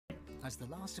As the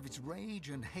last of its rage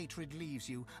and hatred leaves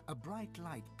you, a bright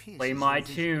light pierces Play my your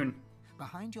vision. tune.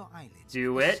 Behind your eyelids,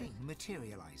 Do a it. scene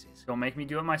materializes. Don't make me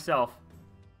do it myself.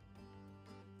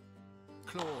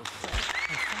 Claws set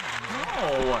and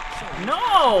fire. No!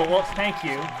 No! Well, thank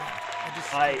you.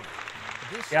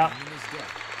 This Yeah. demon is dead.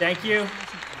 Thank you.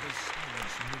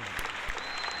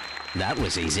 That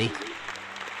was easy.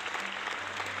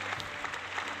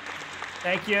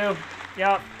 Thank you.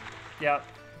 Yep. Yep.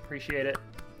 Appreciate it.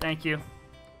 Thank you.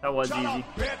 That was easy.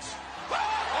 Up, bitch.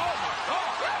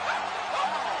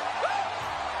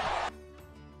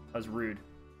 That was rude.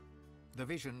 The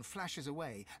vision flashes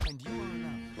away, and you are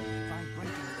alone,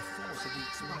 vibrating with the force of the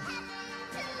explosion.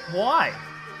 Why?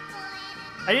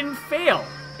 I didn't fail.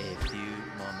 A few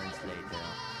moments later.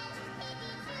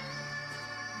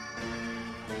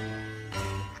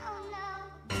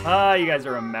 Ah, you guys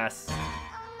are a mess.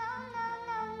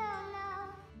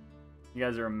 You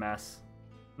guys are a mess.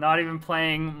 Not even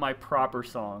playing my proper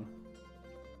song.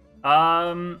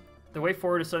 The way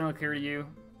forward is suddenly clear to you.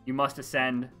 You must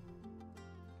ascend.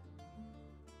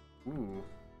 Ooh.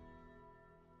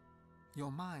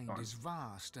 Your mind is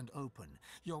vast and open.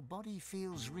 Your body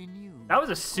feels renewed. That was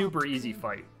a super easy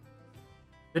fight.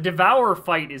 The Devourer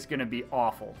fight is going to be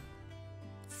awful.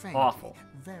 Faintly, Awful.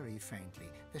 very faintly,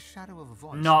 the shadow of a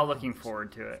voice. Not looking murmurs.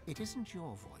 forward to it. It isn't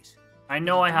your voice. I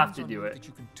know I have to depends on do you it. That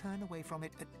you can turn away from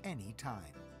it at any time.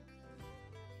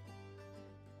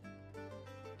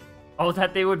 Oh,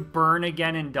 that they would burn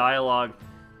again in dialogue.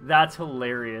 That's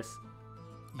hilarious.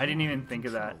 I didn't even think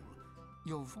of that.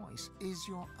 Your voice is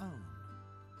your own.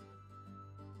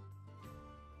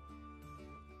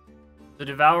 The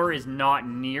Devourer is not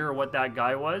near what that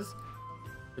guy was.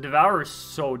 The Devourer is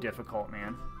so difficult,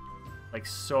 man. Like,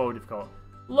 so difficult.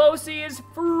 Losi is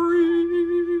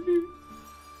free!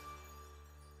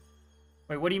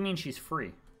 Wait, what do you mean she's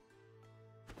free?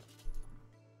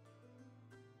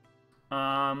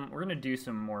 We're gonna do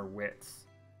some more wits.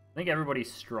 I think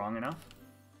everybody's strong enough.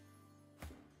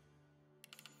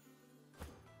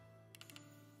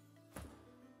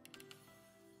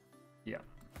 Yeah.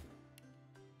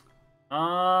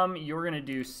 You're gonna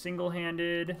do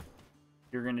single-handed.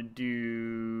 You're gonna do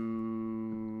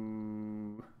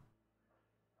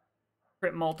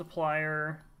crit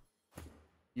multiplier.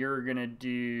 You're gonna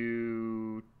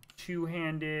do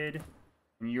two-handed,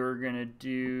 and you're gonna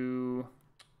do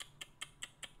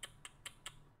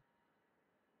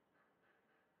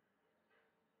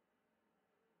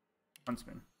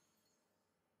huntsman.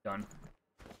 Done.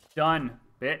 Done,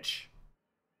 bitch.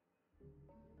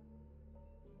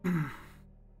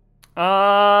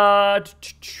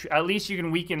 At least you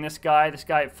can weaken this guy. This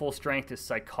guy at full strength is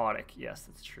psychotic. Yes,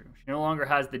 that's true. She no longer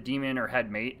has the demon or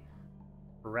head mate.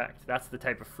 Correct. That's the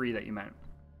type of free that you meant.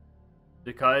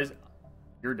 Because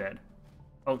you're dead.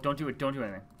 Oh, don't do it. Don't do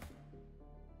anything.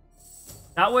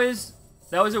 That was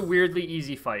a weirdly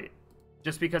easy fight.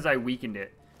 Just because I weakened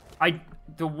it.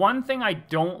 The one thing I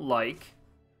don't like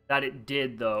that it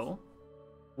did, though,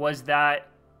 was that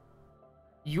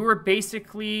you were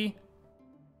basically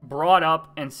brought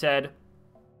up and said,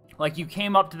 like, you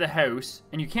came up to the house,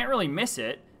 and you can't really miss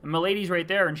it, and Milady's right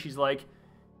there, and she's like,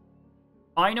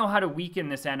 I know how to weaken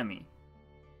this enemy.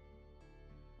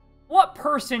 What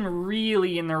person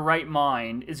really in their right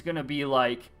mind is going to be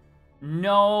like,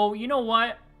 no, you know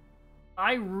what?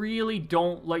 I really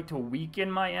don't like to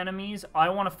weaken my enemies. I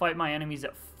want to fight my enemies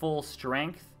at full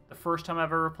strength the first time I've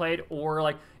ever played. Or,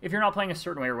 like, if you're not playing a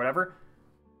certain way or whatever,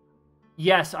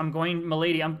 yes,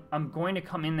 Milady, I'm going to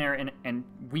come in there and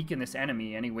weaken this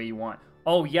enemy any way you want.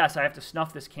 Oh, yes, I have to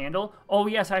snuff this candle. Oh,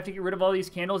 yes, I have to get rid of all these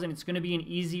candles and it's going to be an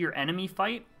easier enemy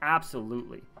fight.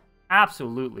 Absolutely.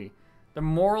 Absolutely. The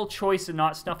moral choice of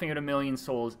not snuffing out 1,000,000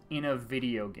 souls in a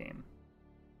video game.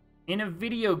 In a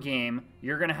video game,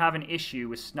 you're going to have an issue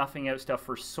with snuffing out stuff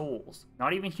for souls.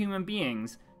 Not even human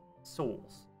beings,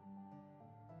 souls.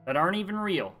 That aren't even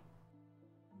real.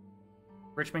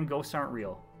 Richmond, ghosts aren't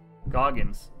real.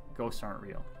 Goggins, ghosts aren't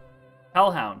real.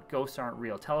 Hellhound, ghosts aren't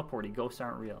real. Teleporty, ghosts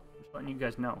aren't real. Just letting you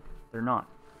guys know. They're not.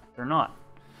 They're not.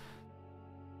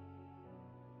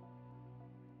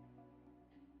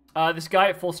 This guy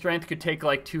at full strength could take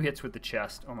like 2 hits with the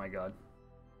chest. Oh my god.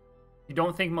 You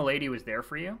don't think Milady was there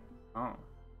for you? Oh.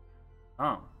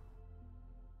 Oh.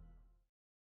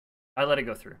 I let it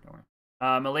go through. Don't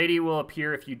worry. Milady will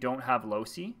appear if you don't have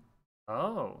Losi.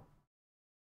 Oh.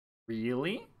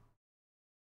 Really?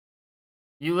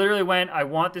 You literally went, I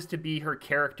want this to be her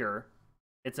character.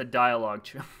 It's a dialogue.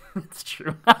 It's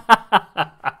true.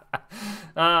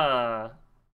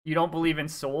 You don't believe in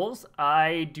souls?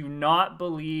 I do not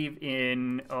believe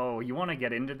in... Oh, you want to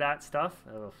get into that stuff?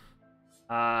 Ugh.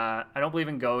 I don't believe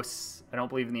in ghosts. I don't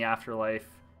believe in the afterlife.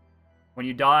 When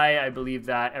you die, I believe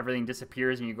that everything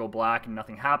disappears and you go black and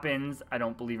nothing happens. I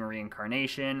don't believe in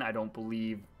reincarnation. I don't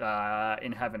believe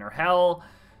in heaven or hell.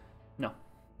 No.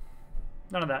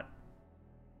 None of that.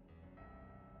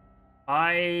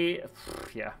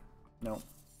 Yeah. No.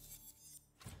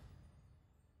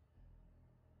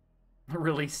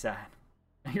 Really sad.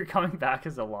 You're coming back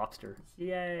as a lobster.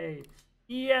 Yay.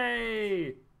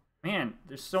 Yay. Man,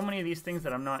 there's so many of these things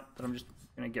that I'm just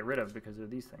gonna get rid of because of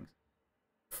these things.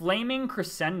 Flaming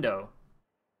Crescendo.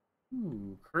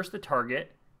 Ooh, curse the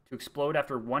target to explode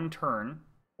after 1 turn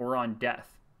or on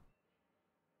death.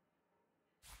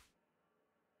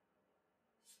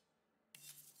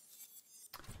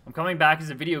 I'm coming back as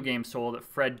a video game soul that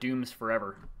Fred dooms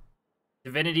forever.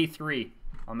 Divinity 3.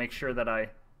 I'll make sure that I...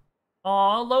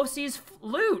 Aw, Losi's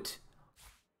loot!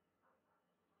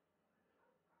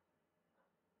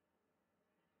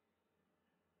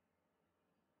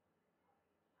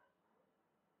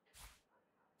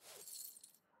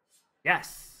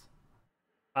 Yes.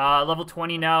 Level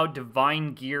 20 now.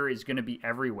 Divine Gear is going to be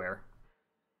everywhere.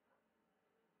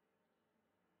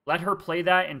 Let her play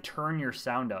that and turn your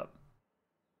sound up.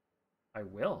 I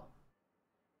will.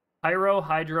 Pyro,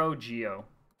 Hydro, Geo.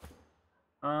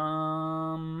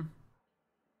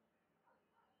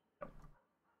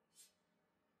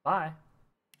 Bye.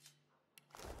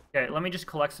 Okay, let me just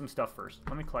collect some stuff first.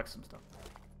 Let me collect some stuff.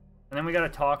 And then we gotta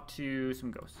talk to some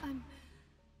ghosts. I'm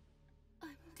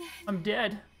dead. I'm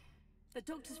dead. The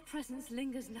doctor's presence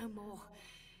lingers no more.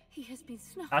 He has been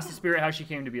snuffed Ask the out. spirit how she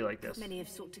came to be like this. Many have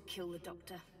sought to kill the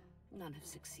doctor. None have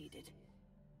succeeded.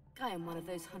 I am one of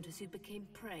those hunters who became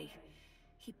prey.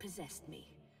 He possessed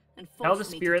me and forced Tell the me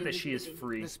to spirit do that his she is bidding.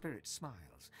 free. The spirit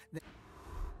smiles.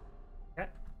 Okay.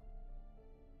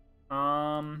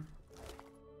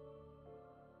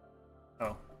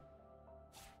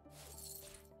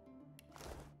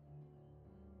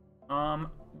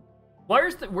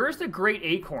 Where's the great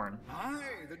acorn? Aye,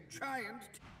 the giant.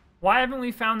 Why haven't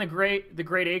we found the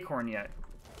great acorn yet?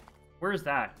 Where is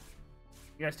that?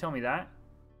 You guys tell me that.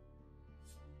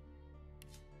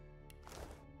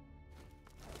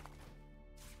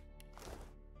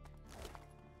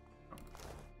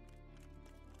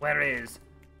 Where is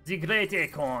the great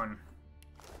acorn?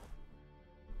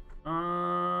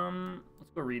 Let's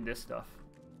go read this stuff.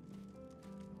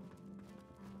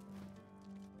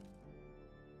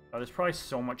 Oh, there's probably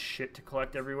so much shit to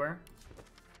collect everywhere.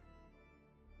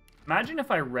 Imagine if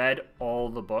I read all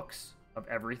the books of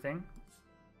everything.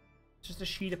 It's just a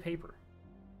sheet of paper.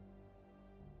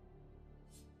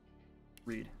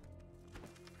 Read.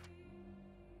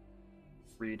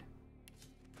 Read.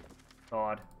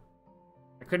 God.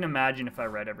 I couldn't imagine if I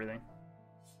read everything.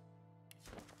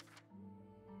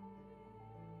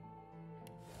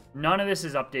 None of this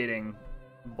is updating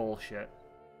bullshit.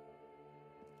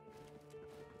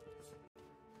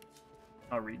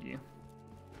 I'll read you.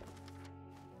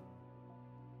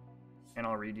 And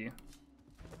I'll read you.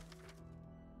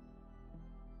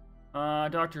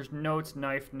 Doctor's notes,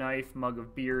 knife, mug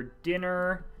of beer,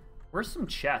 dinner. Where's some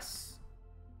chests?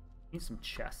 Need some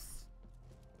chests.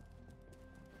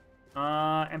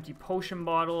 Empty potion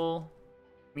bottle.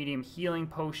 Medium healing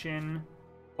potion.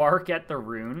 Bark at the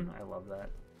rune. I love that.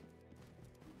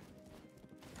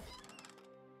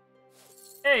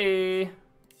 Hey!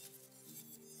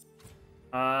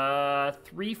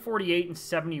 348 and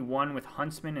 71 with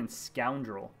Huntsman and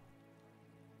Scoundrel.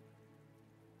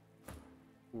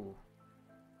 Ooh.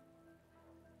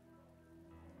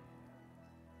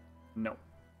 Nope.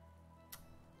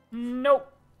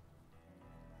 Nope.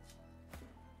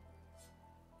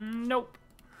 Nope.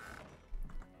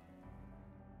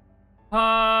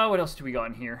 What else do we got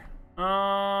in here?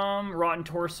 Rotten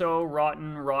torso,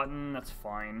 rotten, that's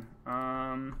fine.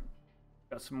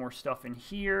 Got some more stuff in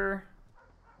here.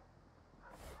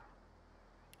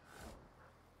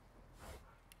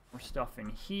 More stuff in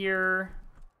here.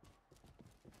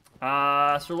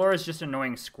 Sir Laura's just an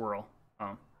annoying squirrel.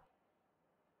 Oh.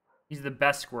 He's the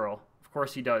best squirrel. Of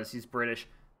course he does. He's British.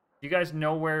 Do you guys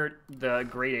know where the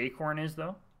great acorn is,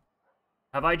 though?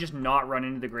 Have I just not run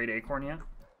into the great acorn yet?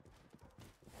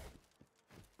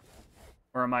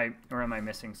 Or am I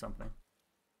missing something?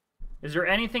 Is there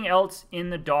anything else in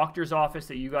the doctor's office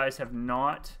that you guys have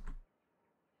not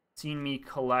seen me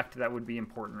collect that would be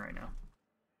important right now?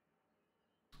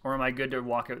 Or am I good to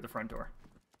walk out the front door?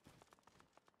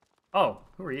 Oh,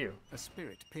 who are you? A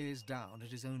spirit peers down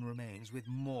at his own remains with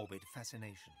morbid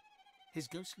fascination. His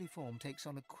ghostly form takes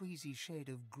on a queasy shade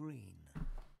of green.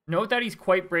 Note that he's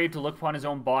quite brave to look upon his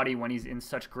own body when he's in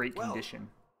such great condition.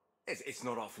 It's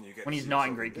not often you get when to he's see not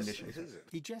in yourself great this condition. state, is it?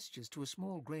 He gestures to a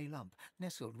small grey lump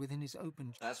nestled within his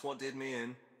open... That's what did me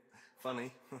in.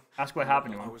 Funny. Ask what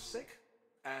happened to I him. was sick,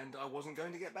 and I wasn't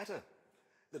going to get better.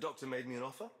 The doctor made me an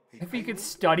offer. If he paid could me.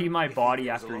 study my If body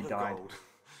gave us a after he lot of died. gold,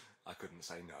 I couldn't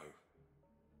say no.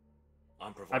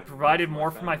 I provided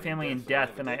more for my family in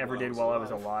death than I ever did while I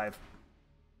was alive.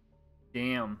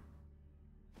 Damn.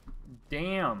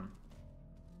 Damn.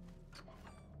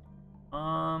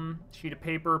 Sheet of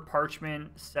paper,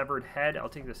 parchment, severed head. I'll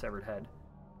take the severed head.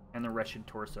 And the wretched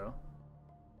torso.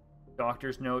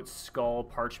 Doctor's notes, skull,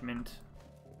 parchment.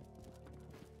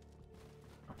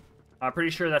 I'm pretty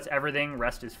sure that's everything.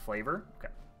 Rest is flavor.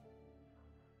 Okay.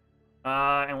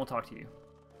 And we'll talk to you.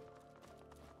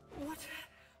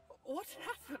 What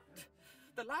happened?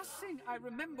 The last thing I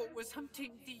remember was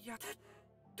hunting the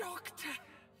doctor.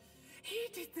 He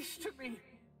did this to me,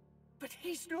 but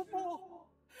he's no more.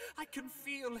 I can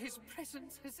feel his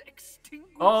presence has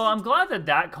extinguished. Oh, I'm glad that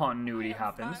that continuity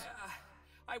happens.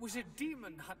 I was a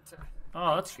demon hunter.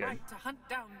 Oh, that's good. I tried to hunt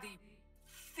down the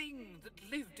thing that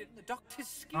lived in the doctor's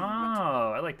skin.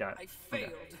 Oh, I like that. I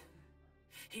failed. Okay.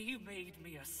 He made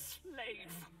me a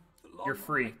slave. You're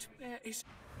free. Is...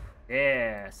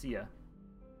 Yeah, see ya.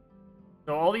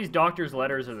 So all these doctor's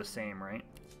letters are the same, right?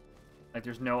 Like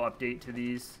there's no update to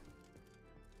these.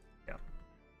 Yeah.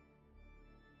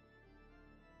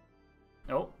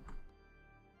 Oh.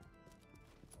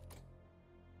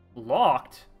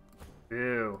 Locked?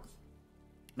 Ew.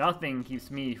 Nothing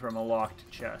keeps me from a locked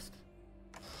chest.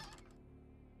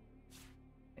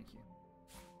 Thank you.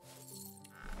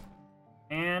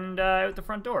 And out the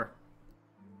front door.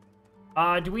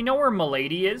 Do we know where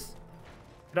Milady is?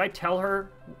 Did I tell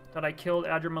her that I killed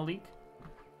Adra Malik?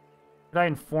 Did I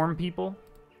inform people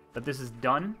that this is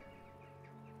done?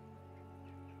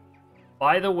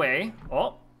 By the way,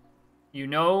 oh, you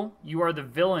know you are the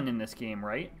villain in this game,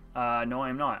 right? No,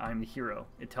 I'm not. I'm the hero.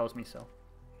 It tells me so.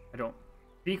 I don't.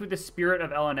 Speak with the spirit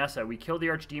of Elenessa. We killed the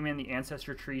archdemon. The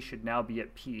ancestor tree should now be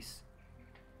at peace.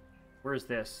 Where is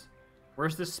this?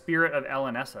 Where's the spirit of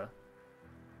Elenessa?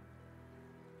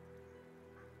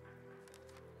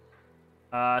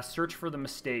 Search for the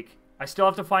mistake. I still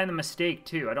have to find the mistake,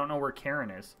 too. I don't know where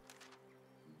Karen is.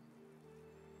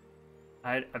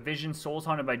 I had a vision, souls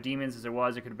haunted by demons as I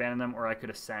was. I could abandon them, or I could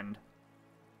ascend.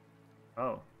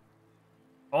 Oh.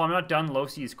 Oh, I'm not done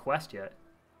Losi's quest yet.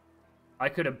 I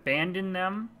could abandon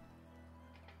them,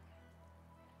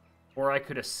 or I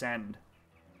could ascend.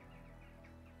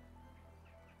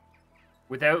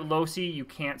 Without Losi, you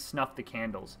can't snuff the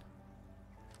candles.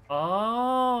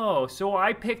 Oh, so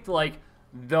I picked, like,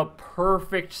 the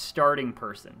perfect starting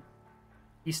person.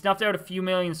 He snuffed out a few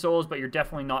million souls, but you're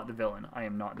definitely not the villain. I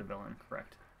am not the villain,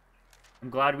 correct. I'm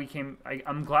glad we came...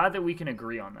 I'm glad that we can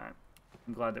agree on that.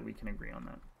 I'm glad that we can agree on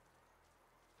that.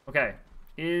 Okay.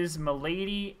 Is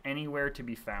Milady anywhere to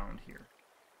be found here?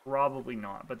 Probably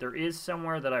not, but there is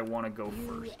somewhere that I want to go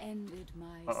first. You ended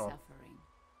my suffering.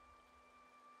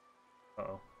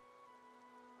 Uh-oh.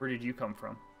 Where did you come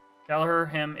from? Tell her,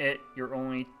 him, it, you're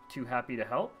only too happy to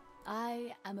help?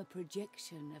 I am a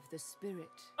projection of the spirit.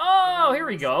 Oh, here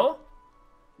we go.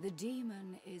 The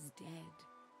demon is dead.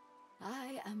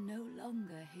 I am no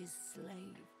longer his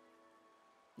slave.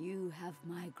 You have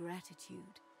my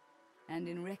gratitude, and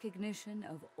in recognition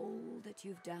of all that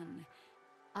you've done,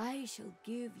 I shall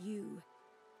give you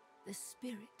the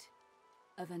spirit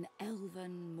of an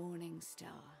elven morning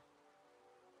star,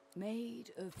 made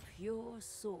of pure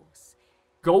source.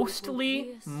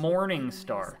 Ghostly morning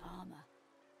star.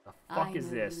 The fuck is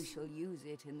this? You shall use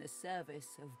it in the service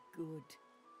of good.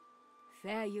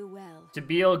 Fare you well.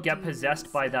 Jabil get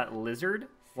possessed by that lizard?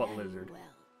 What lizard?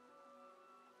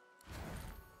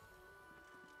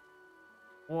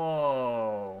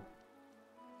 Whoa.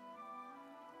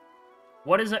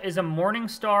 What is a morning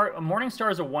star? A morning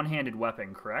star is a one-handed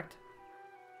weapon, correct?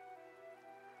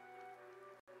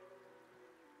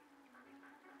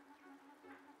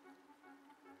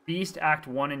 Beast Act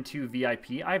 1 and 2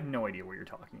 VIP? I have no idea what you're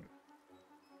talking about.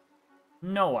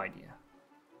 No idea.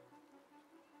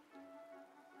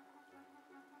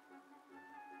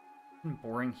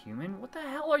 Boring human? What the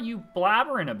hell are you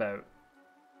blabbering about?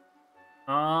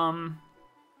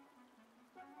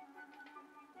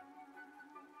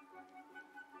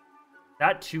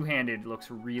 That two-handed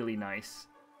looks really nice.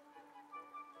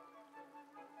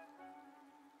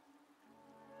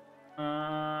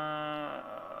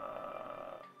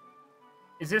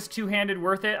 Is this two-handed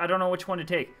worth it? I don't know which one to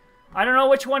take. I don't know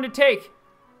which one to take.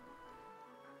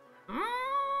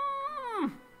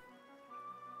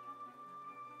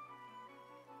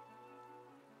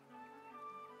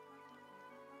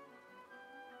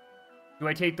 Do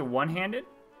I take the one-handed?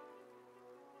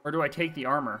 Or do I take the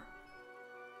armor?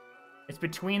 It's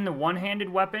between the one-handed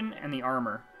weapon and the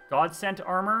armor. God-sent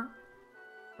armor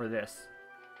or this?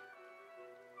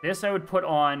 This I would put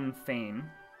on Thane.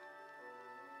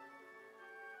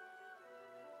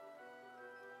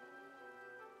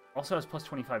 Also has plus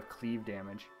 25 cleave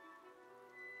damage.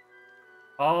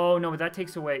 Oh, no, but that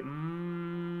takes away...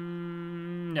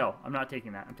 no, I'm not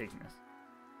taking that. I'm taking this.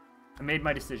 I made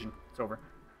my decision. It's over.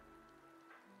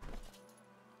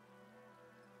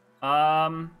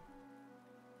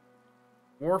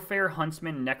 Warfare,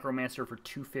 Huntsman, Necromancer for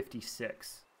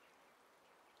 256.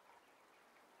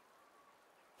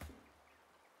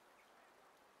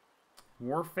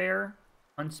 Warfare,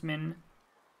 Huntsman,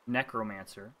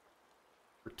 Necromancer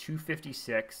for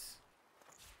 256.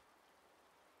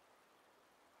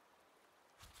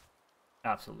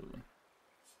 Absolutely.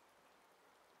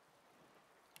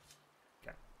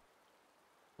 Okay.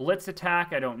 Blitz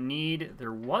attack I don't need.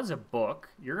 There was a book.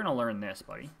 You're going to learn this,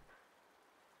 buddy.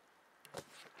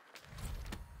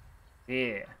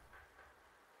 Yeah.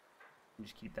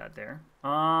 Just keep that there.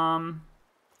 You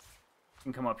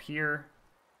can come up here.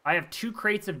 I have 2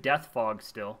 crates of Death Fog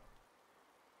still.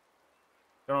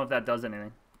 Don't know if that does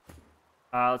anything.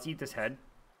 Let's eat this head.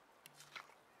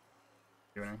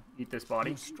 Eat this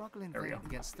body. You struggle in There we vain go.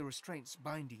 against the restraints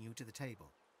binding you to the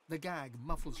table. The gag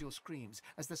muffles your screams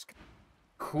as the...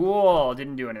 Cool.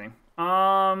 Didn't do anything.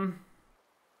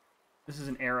 This is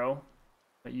an arrow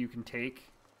that you can take.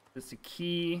 This is a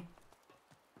key.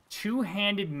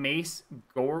 2-handed mace,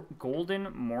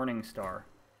 golden morning star.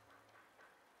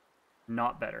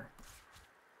 Not better.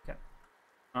 Okay.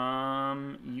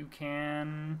 You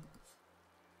can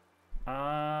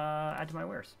add to my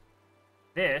wares.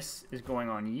 This is going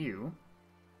on you.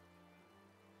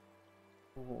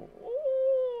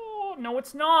 Oh, no,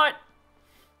 it's not.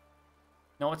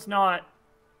 No, it's not.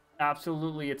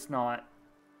 Absolutely, it's not.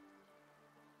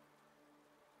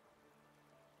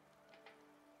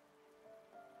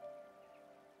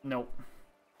 Nope.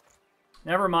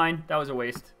 Never mind. That was a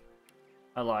waste.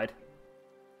 I lied.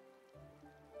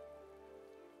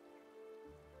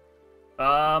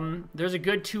 There's a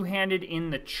good 2-handed in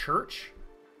the church.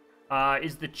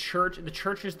 The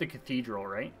church is the cathedral,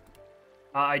 right?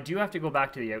 I do have to go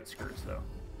back to the outskirts, though.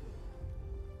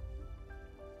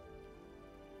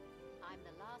 I'm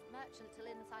the last merchant till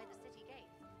inside the city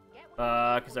gates.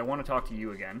 Because I want to talk to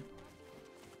you again.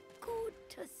 Good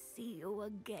to see you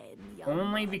again, young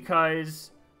Only one.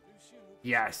 because...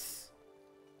 Yes.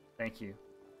 Thank you.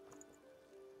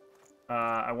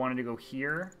 I wanted to go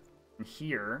here and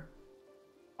here.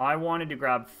 I wanted to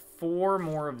grab 4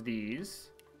 more of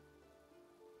these.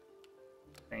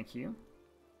 Thank you.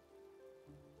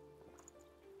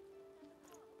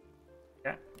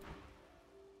 Okay.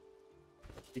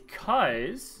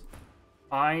 Because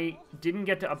I didn't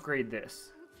get to upgrade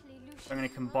this. So I'm going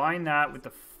to combine that with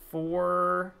the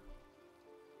 4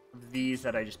 of these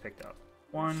that I just picked up.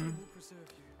 1,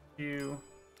 2,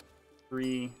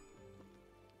 3,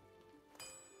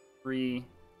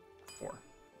 4.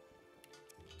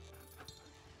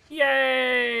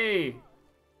 Yay!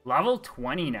 Level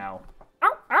 20 now.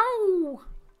 Ow, ow!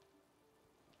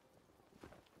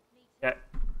 Yeah.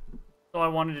 That's all I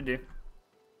wanted to do.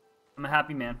 I'm a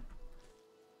happy man.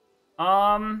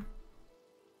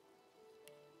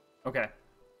 Okay.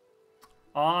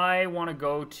 I want to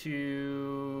go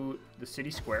to the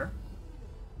city square.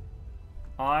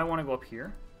 I want to go up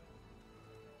here.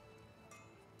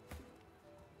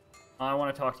 I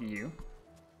want to talk to you.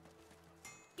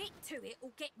 Get to it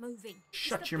or get moving.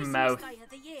 Shut It's the your busiest mouth. day of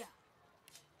the year.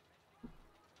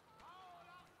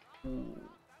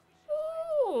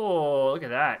 Oh, look at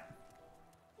that.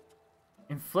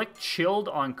 Inflict chilled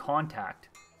on contact.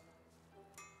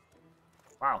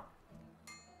 Wow.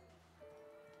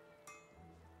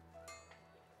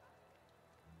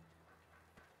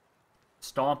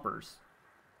 Stompers.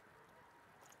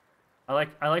 I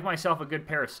like myself a good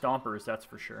pair of stompers, that's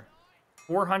for sure.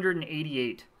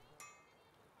 488.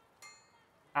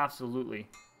 Absolutely.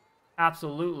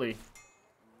 Absolutely.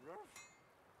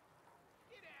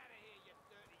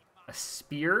 A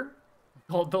spear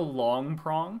called the long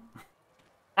prong.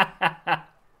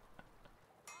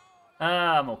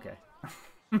 I'm okay.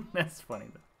 That's funny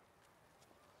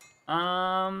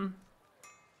though.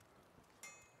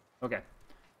 Okay.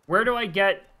 Where do I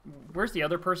get? Where's the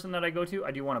other person that I go to?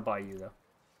 I do want to buy you though.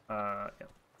 Yeah.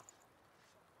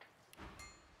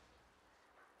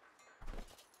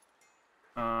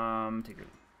 Take it.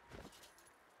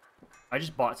 I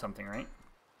just bought something, right?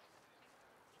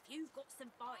 If you've got some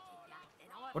fight in you, then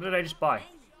What did I just buy?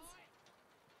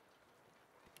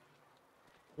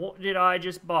 What did I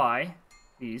just buy?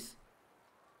 These.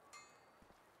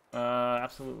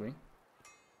 Absolutely.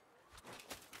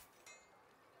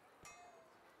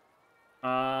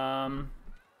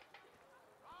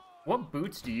 What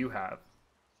boots do you have?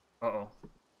 Uh-oh.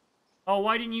 Oh,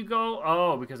 why didn't you go?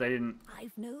 Oh, because I didn't.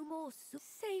 I've no more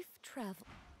safe travel.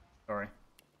 Sorry.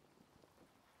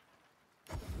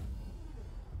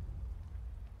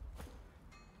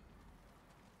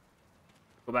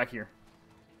 Go back here.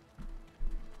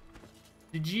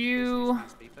 Did you?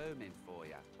 Must be booming for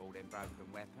you, all them broken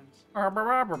weapons.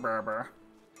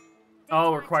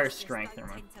 Oh, requires strength. Never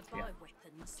mind. Yeah.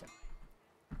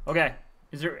 Okay.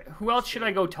 Is there? Who else should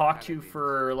I go talk to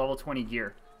for level 20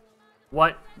 gear?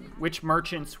 Which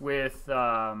merchants with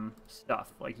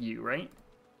stuff like you, right?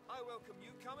 I welcome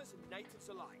newcomers and natives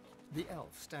alike. The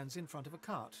elf stands in front of a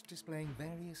cart displaying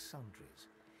various sundries.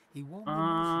 He warmly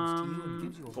motions to you and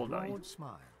gives you a broad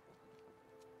smile.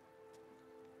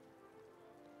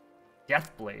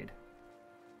 Deathblade.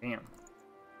 Damn.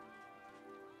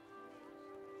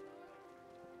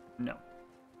 No.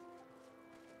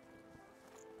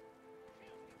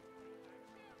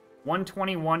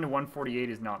 121 to 148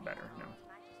 is not better. No.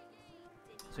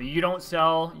 So you don't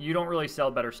really sell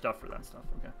better stuff for that stuff.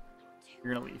 Okay.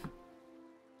 You're gonna leave.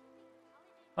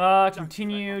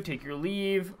 Continue. Take your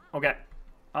leave. Okay.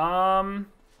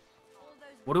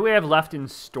 What do we have left in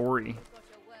story?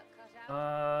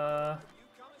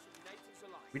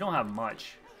 We don't have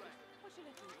much.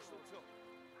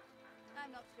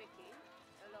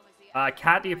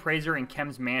 Cat the Appraiser in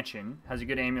Kem's Mansion has a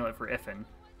good amulet for Iffin.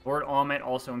 Lord Almet,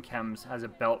 also in Kem's, has a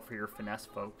belt for your finesse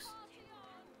folks.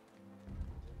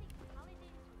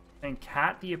 And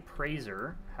Cat the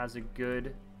Appraiser has a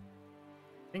good...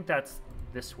 I think that's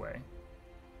this way.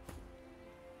 I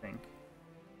think.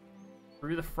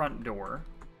 Through the front door.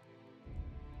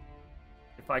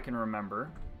 If I can remember.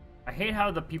 I hate how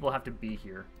the people have to be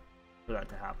here for that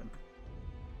to happen.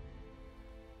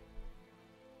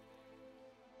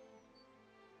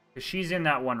 Because she's in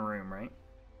that one room, right?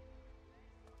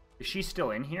 Is she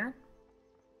still in here?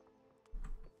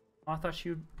 Oh, I thought she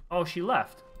would... Oh, she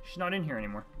left. She's not in here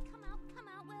anymore. Come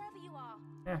out wherever you are.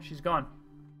 Yeah, she's gone.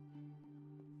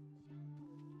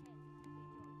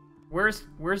 Where's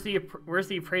the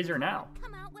appraiser now?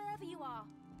 Come out wherever you are.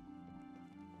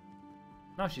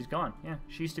 No, she's gone. Yeah,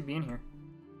 she used to be in here.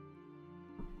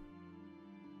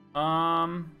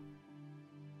 Oh,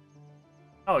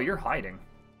 you're hiding.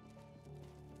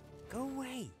 Go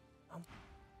away.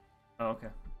 Oh, okay.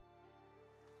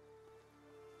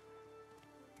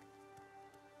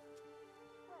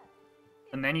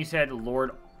 And then you said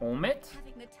Lord Olmit?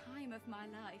 Having the time of my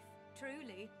life,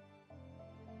 truly.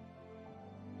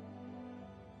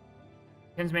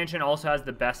 Kem's Mansion also has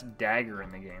the best dagger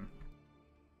in the game.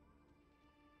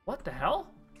 What the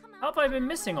hell? How have I been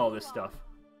missing all this stuff?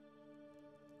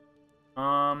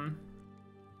 Trying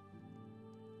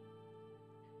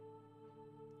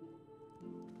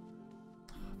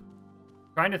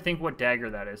to think what dagger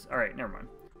that is. Alright, never mind.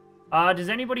 Does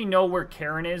anybody know where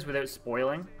Karen is without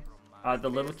spoiling? The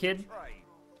little kid?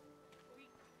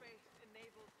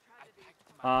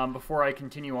 Before I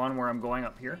continue on where I'm going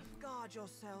up here. Guard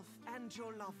yourself and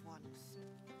your loved ones.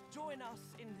 Join us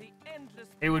in the endless...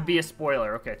 It would be a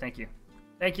spoiler. Okay, thank you.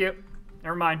 Thank you.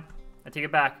 Never mind. I take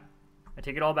it back. I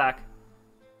take it all back.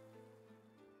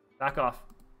 Back off.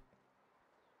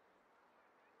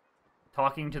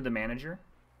 Talking to the manager?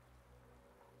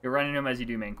 You're running him as you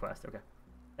do main quest. Okay.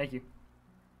 Thank you.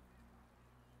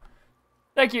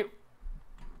 Thank you.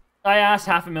 I asked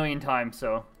 500,000 times,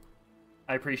 so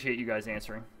I appreciate you guys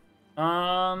answering.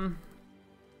 I'm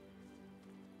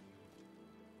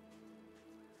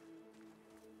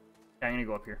gonna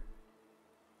go up here.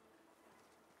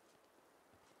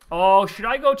 Oh, should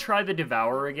I go try the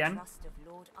Devourer again?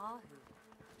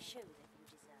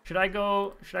 Should I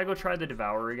go try the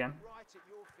Devourer again?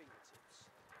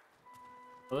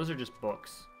 Well, those are just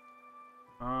books.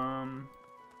 You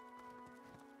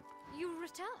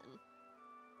return?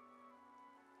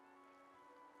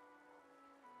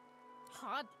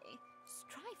 Hardly.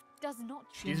 Strife does not...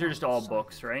 These are just all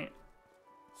books, right?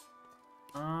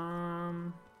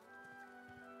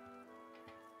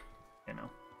 You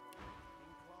know.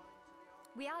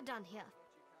 We are done here.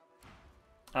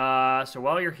 So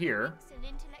while you're here,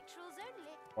 Intellectuals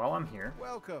only. while I'm here,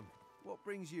 Welcome. What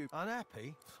brings you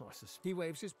unhappy? He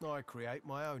waves his. I create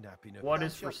my own happiness. what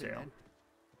is for sale?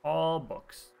 All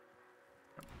books.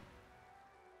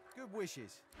 Good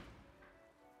wishes.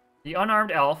 The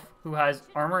unarmed elf, who has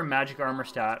armor and magic armor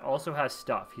stat, also has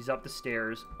stuff. He's up the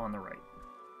stairs on the right.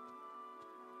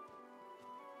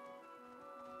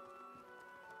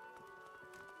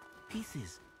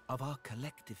 Pieces of our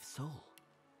collective soul.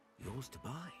 Yours to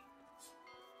buy.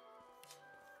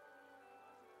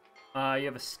 You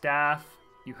have a staff.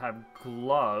 You have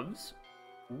gloves.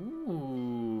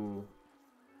 Ooh.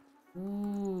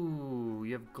 Ooh.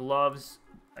 You have gloves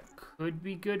that could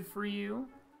be good for you.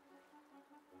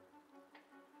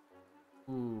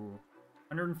 Ooh.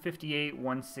 158,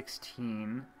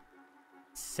 116.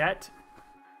 Set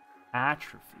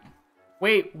atrophy.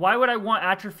 Wait, why would I want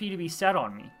atrophy to be set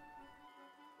on me?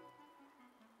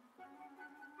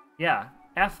 Yeah,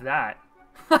 F that.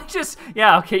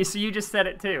 Yeah, okay, so you just said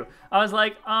it too. I was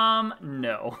like,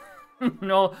 no.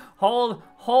 No,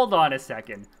 hold on a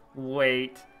second.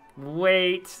 Wait.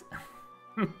 Let's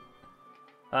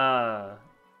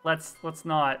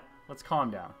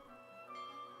calm down.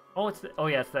 Oh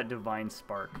yeah, it's that divine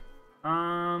spark.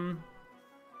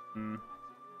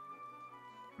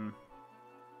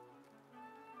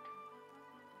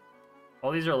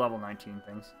 Oh, these are level 19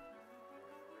 things.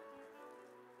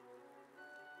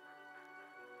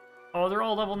 Oh, they're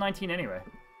all level 19 anyway.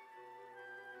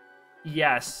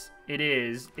 Yes, it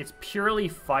is. It's purely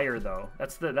fire, though.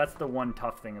 That's the one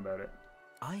tough thing about it.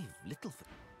 I've little.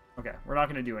 Okay, we're not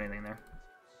gonna do anything there.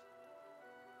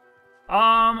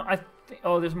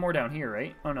 Oh, there's more down here,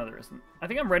 right? Oh no, there isn't. I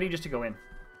think I'm ready just to go in.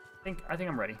 I think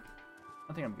I'm ready.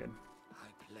 I think I'm good. I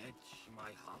pledge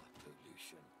my heart to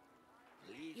Lucian.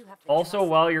 Please. Also,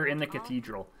 while you're in the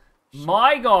cathedral,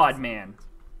 my God, man.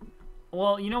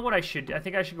 Well, you know what I should do? I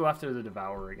think I should go after the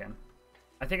Devourer again.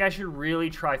 I think I should really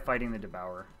try fighting the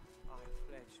Devourer.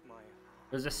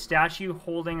 There's a statue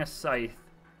holding a scythe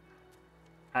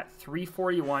at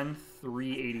 341,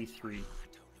 383.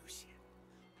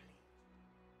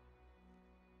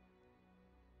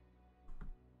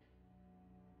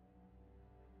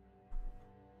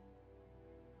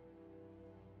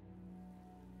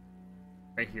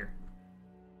 Right here.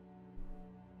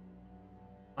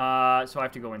 So I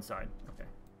have to go inside. Okay.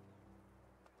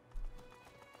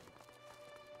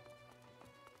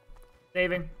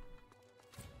 Saving.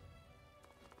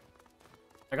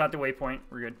 I got the waypoint.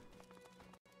 We're good.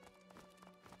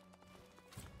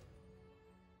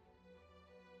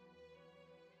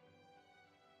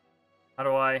 How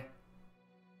do I...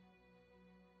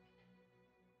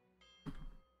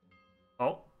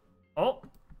 Oh.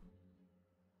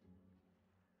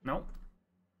 No.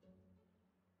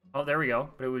 Oh, there we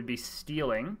go. But it would be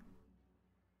stealing.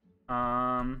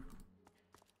 Over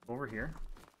here.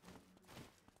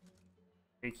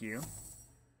 Take you.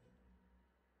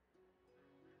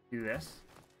 Do this.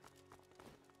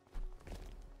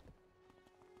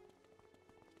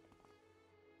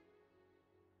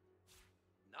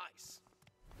 Nice.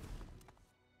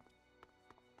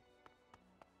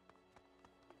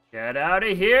 Get out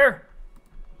of here!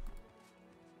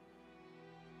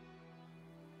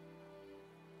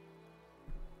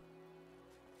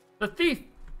 The thief!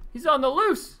 He's on the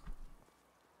loose!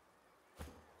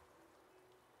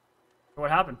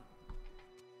 What happened?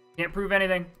 Can't prove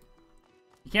anything.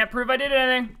 You can't prove I did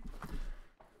anything.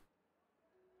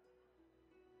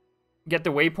 Get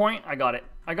the waypoint? I got it.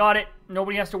 I got it.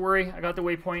 Nobody has to worry. I got the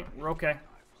waypoint. We're okay.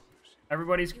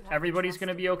 Everybody's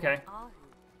gonna be okay.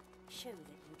 Show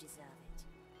that you deserve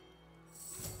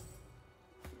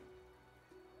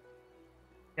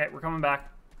it. Okay, we're coming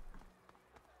back.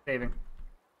 Saving.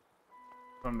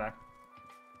 Coming back.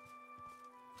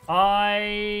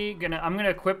 I'm gonna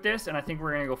equip this, and I think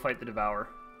we're gonna go fight the Devourer.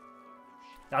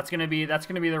 That's gonna be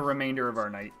the remainder of our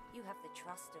night. You have the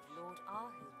trust of Lord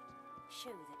Ahu. Show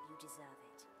that you deserve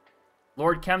it.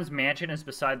 Lord Kem's mansion is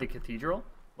beside the cathedral.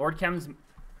 Lord Kem's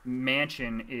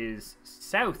mansion is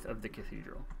south of the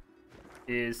cathedral.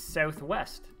 It is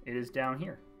southwest. It is down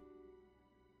here.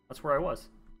 That's where I was.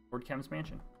 Lord Kem's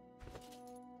mansion.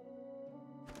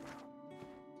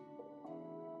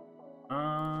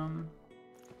 I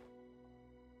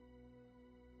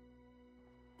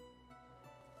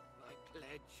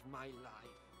pledge my life.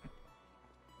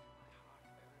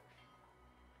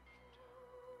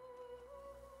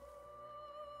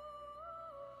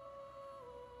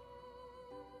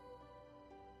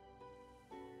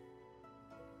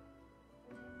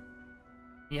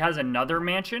 He has another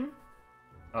mansion?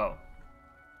 Oh.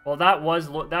 Well,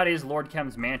 that is Lord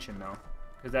Kem's mansion though,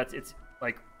 because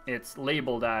it's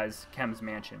labeled as Kem's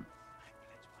mansion.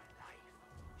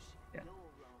 Yeah.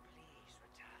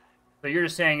 So you're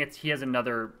just saying he has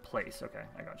another place. Okay,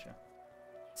 I gotcha.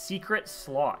 Secret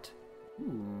slot.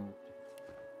 Ooh.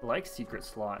 I like secret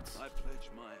slots. I pledge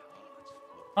my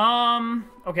heart.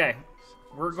 Okay.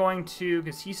 We're going to,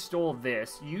 because he stole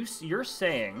this. You're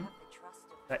saying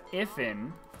that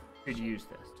Ifin could use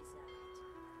this.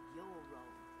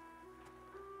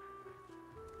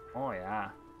 Oh, yeah.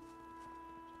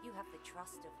 You have the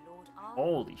trust of Lord Arthur.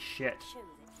 Holy shit. Show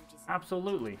that you deserve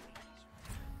Absolutely.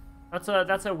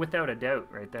 That's a without a doubt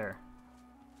right there.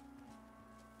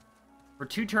 For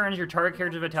 2 turns, your target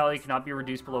character's vitality cannot be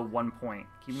reduced below 1 point,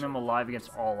 keeping them alive against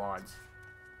all odds.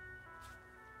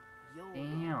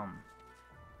 Damn.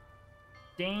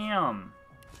 Damn.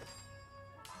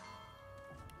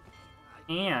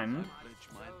 And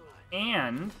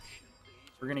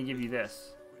we're gonna give you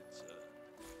this.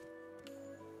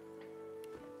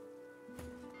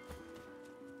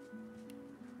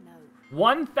 No.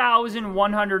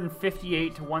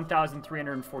 1,158 to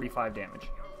 1,345 damage.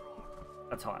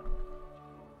 That's hot.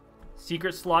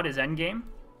 Secret slot is endgame.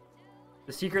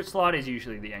 The secret slot is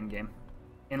usually the endgame.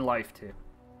 In life, too.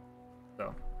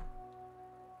 So,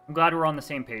 I'm glad we're on the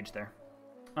same page there.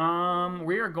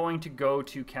 We are going to go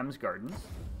to Chem's Gardens.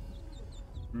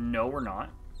 No, we're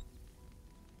not.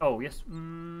 Oh, yes.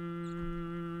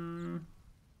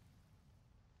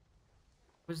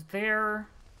 Was there...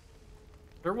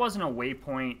 There wasn't a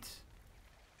waypoint.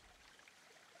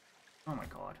 Oh my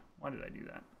god. Why did I do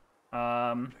that?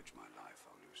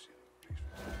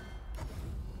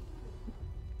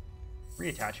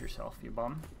 Reattach yourself, you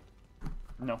bum.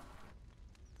 No.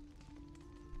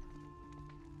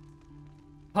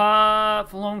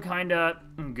 Falone kinda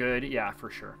good. Yeah, for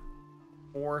sure.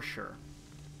 For sure.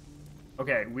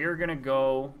 Okay, we're gonna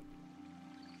go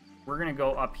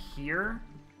up here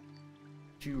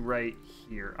to right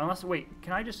here. Unless, wait,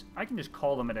 I can just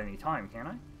call them at any time, can't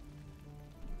I?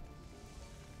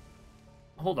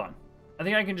 Hold on. I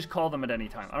think I can just call them at any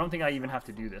time. I don't think I even have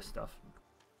to do this stuff.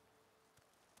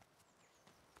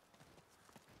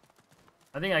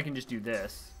 I think I can just do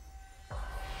this.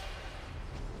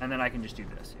 And then I can just do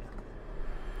this, yeah.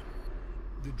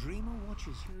 The dreamer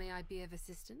watches. May I be of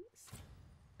assistance?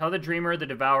 Tell the dreamer the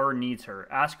devourer needs her.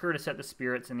 Ask her to set the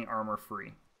spirits in the armor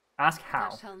free. Ask how.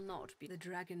 That shall not be the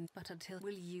dragon, but until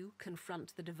will you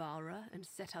confront the devourer and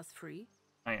set us free?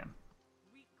 I am.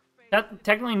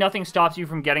 Technically, nothing stops you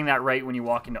from getting that right when you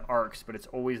walk into arcs, but it's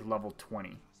always level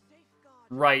 20.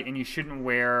 Right, and you shouldn't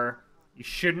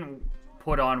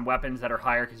put on weapons that are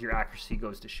higher because your accuracy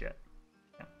goes to shit.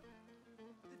 Yeah.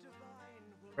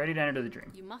 Ready to enter the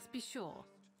dream. You must be sure.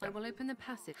 I will open the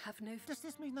passage. Have no... Does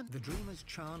this mean that the dreamers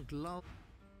chant love?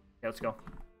 Okay, let's go.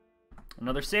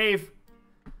 Another save.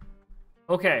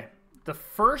 Okay, the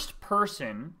first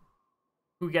person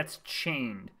who gets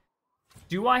chained.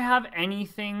 Do I have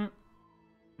anything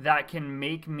that can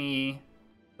make me...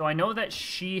 So I know that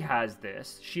she has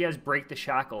this. She has Break the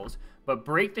Shackles. But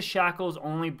Break the Shackles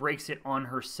only breaks it on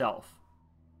herself.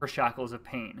 Her Shackles of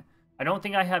Pain. I don't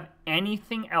think I have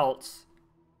anything else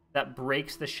that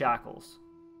breaks the shackles.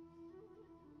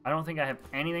 I don't think I have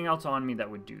anything else on me that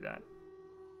would do that.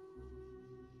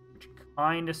 Which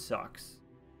kinda sucks.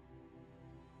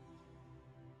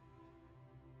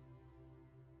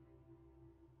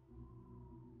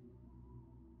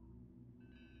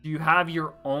 Do you have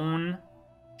your own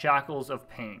Shackles of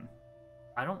Pain?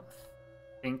 I don't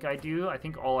think I do. I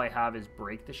think all I have is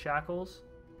Break the Shackles.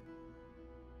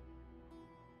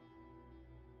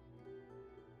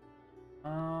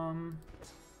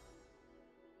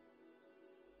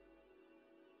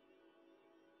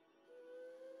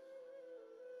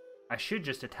 I should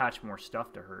just attach more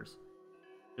stuff to hers.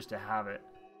 Just to have it.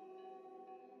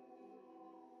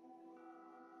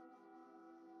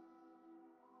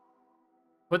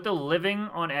 Put the living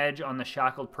on edge on the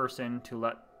shackled person to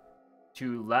let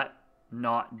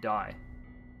not die.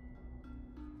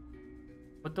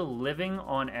 Put the living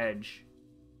on edge.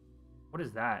 What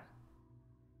is that?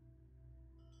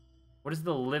 What is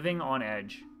the living on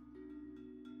edge?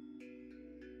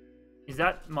 Is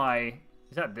that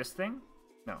this thing?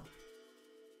 No.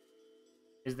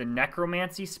 Is the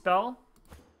necromancy spell?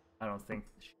 I don't think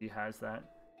she has that.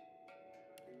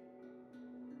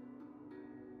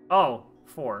 Oh,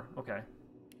 4. Okay.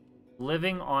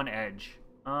 Living on edge.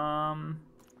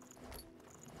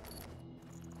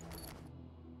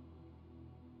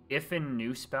 If in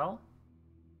new spell?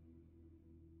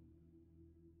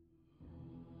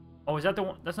 Oh, is that the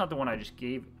one? That's not the one I just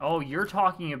gave. Oh, you're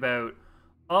talking about...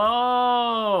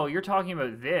 Oh, you're talking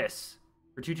about this.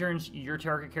 For 2 turns, your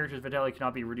target character's vitality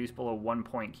cannot be reduced below 1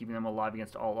 point, keeping them alive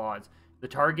against all odds. The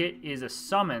target is a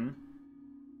summon.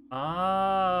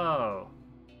 Oh.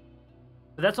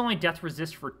 But that's only death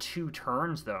resist for 2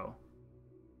 turns, though.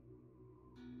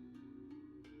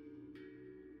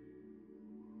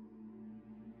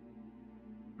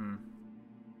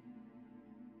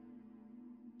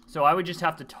 So I would just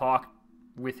have to talk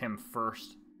with him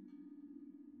first.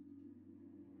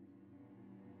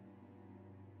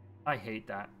 I hate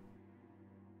that.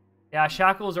 Yeah,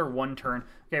 shackles are 1 turn.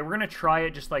 Okay, we're going to try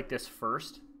it just like this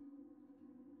first.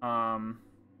 I'm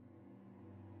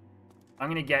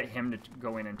going to get him to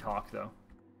go in and talk, though.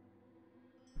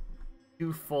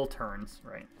 2 full turns,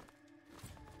 right?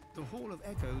 The Hall of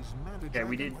Echoes. Okay,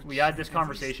 we had this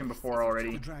conversation before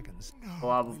already.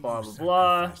 Blah blah blah blah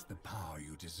blah.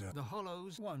 The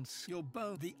Hollows once your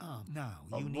bow, the arm. Now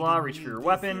you need reach for your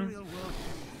weapon.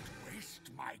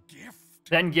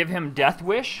 Then give him Death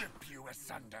Wish.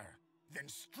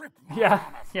 Yeah,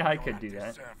 I could do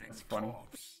that. That's funny.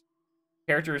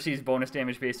 Character receives bonus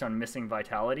damage based on missing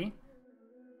vitality.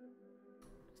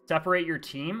 Separate your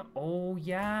team. Oh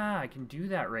yeah, I can do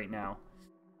that right now.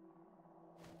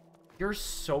 You're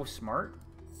so smart.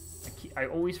 I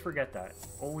always forget that.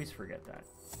 Always forget that.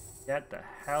 Get the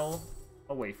hell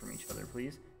away from each other,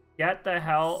 please. Get the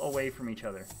hell away from each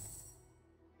other.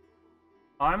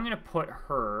 I'm going to put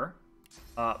her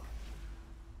up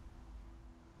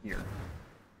here.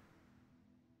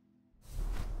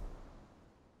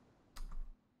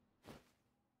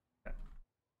 Okay.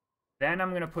 Then I'm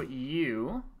going to put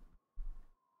you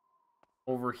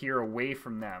over here away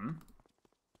from them.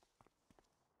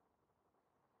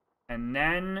 And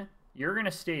then you're going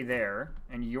to stay there,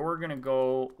 and you're going to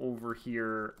go over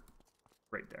here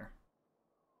right there.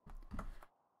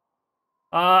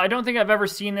 I don't think I've ever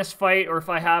seen this fight, or if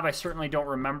I have, I certainly don't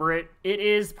remember it. It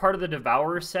is part of the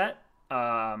Devourer set.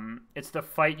 It's the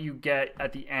fight you get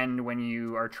at the end when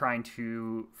you are trying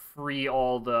to free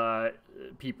all the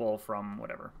people from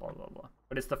whatever, blah, blah, blah.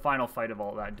 But it's the final fight of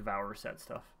all that Devourer set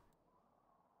stuff.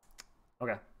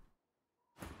 Okay.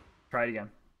 Try it again.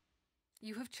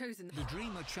 You have chosen the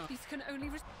dreamer child. These can only.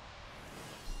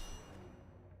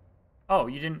 Oh,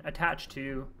 you didn't attach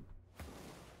to.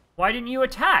 Why didn't you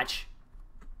attach?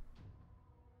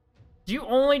 Do you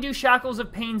only do Shackles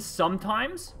of Pain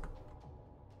sometimes?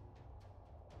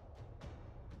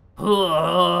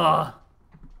 Ugh.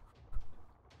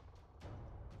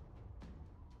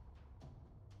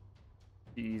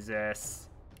 Jesus.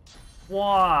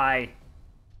 Why?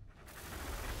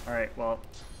 Alright, well,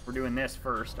 we're doing this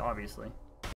first, obviously.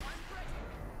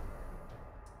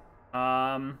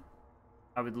 I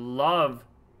would love to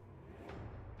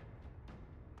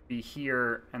be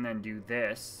here and then do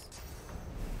this.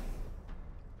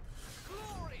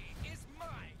 Glory is mine.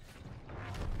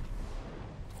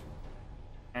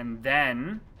 And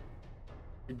then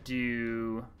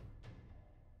do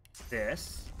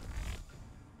this.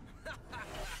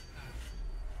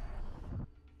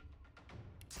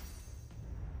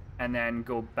 And then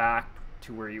go back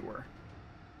to where you were.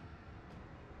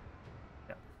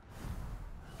 Yeah.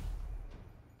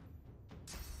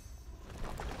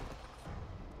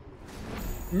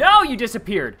 No, you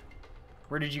disappeared.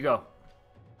 Where did you go?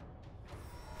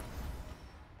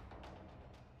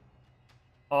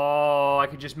 Oh, I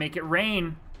could just make it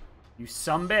rain. You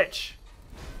sumbitch.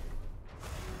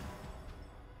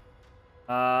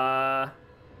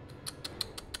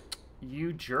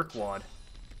 You jerkwad.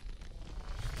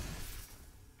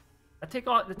 That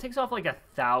takes off like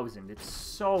 1,000. It's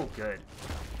so good.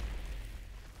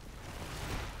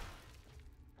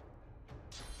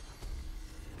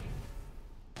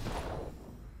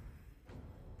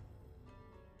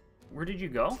 Where did you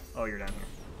go? Oh, you're down here.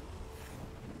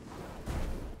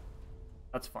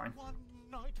 That's fine. One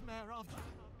nightmare of...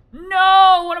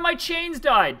 No! One of my chains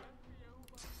died!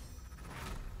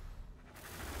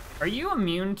 Are you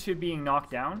immune to being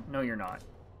knocked down? No, you're not.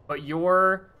 But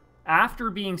you're... After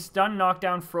being stunned, knocked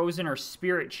down, frozen, or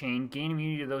spirit chained, gain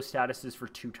immunity to those statuses for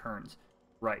 2 turns.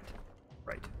 Right.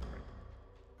 Right.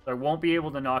 So I won't be able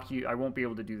to knock you... I won't be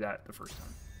able to do that the first time.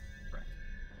 Right.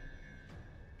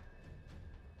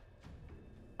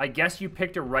 I guess you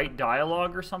picked a right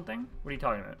dialogue or something? What are you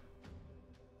talking about?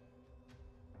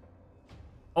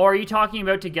 Oh, are you talking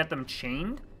about to get them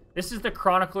chained? This is the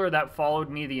chronicler that followed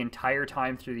me the entire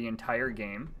time through the entire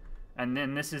game. And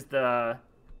then this is the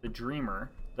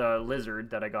dreamer. The lizard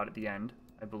that I got at the end,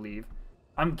 I believe.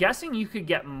 I'm guessing you could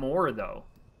get more, though.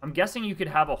 I'm guessing you could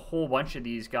have a whole bunch of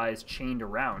these guys chained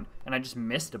around, and I just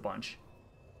missed a bunch.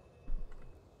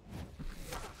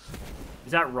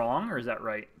 Is that wrong, or is that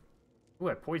right? Ooh,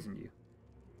 I poisoned you.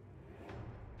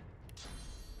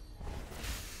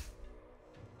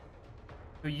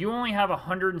 So you only have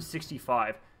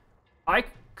 165.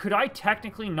 Could I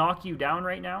technically knock you down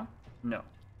right now? No.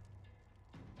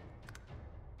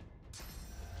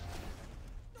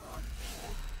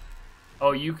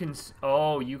 Oh, you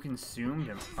consumed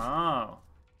him. Oh.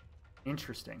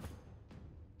 Interesting.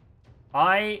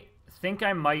 I think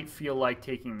I might feel like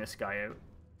taking this guy out.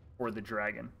 Or the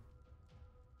dragon.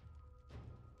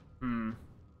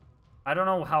 I don't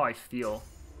know how I feel.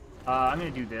 I'm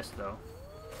gonna do this, though.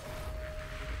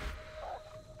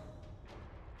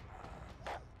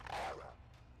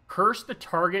 Curse the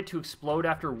target to explode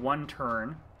after 1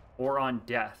 turn or on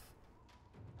death.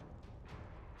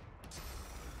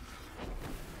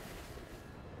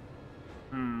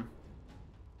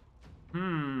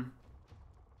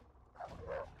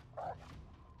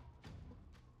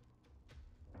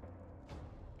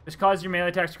 This causes your melee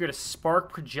attacks to create a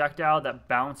spark projectile that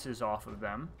bounces off of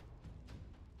them.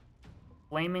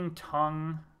 Flaming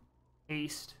tongue,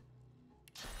 haste.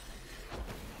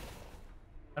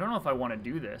 I don't know if I want to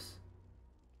do this.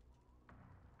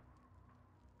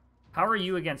 How are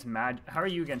you against How are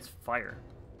you against fire?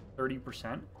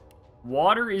 30%.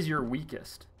 Water is your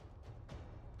weakest.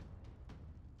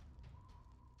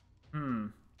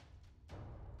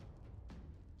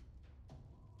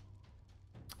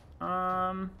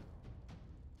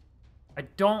 I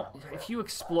don't... If you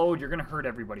explode, you're gonna hurt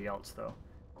everybody else, though.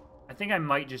 I think I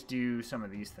might just do some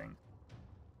of these things.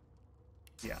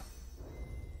 Yeah.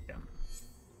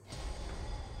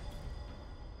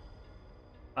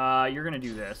 You're gonna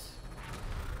do this.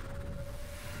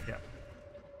 Yeah.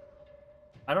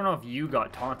 I don't know if you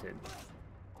got taunted.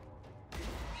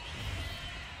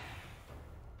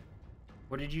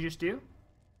 What did you just do?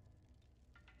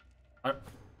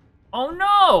 Oh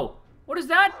no! What does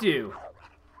that do?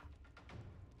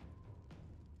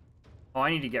 Oh,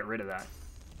 I need to get rid of that.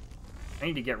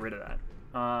 Can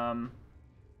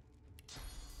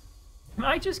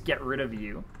I just get rid of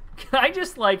you? Can I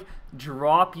just, like,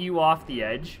 drop you off the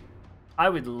edge? I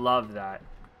would love that.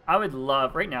 I would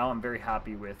love... Right now, I'm very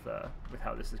happy with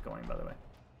how this is going, by the way.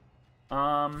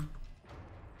 I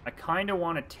kind of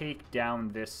want to take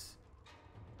down this.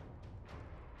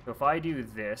 So if I do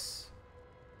this...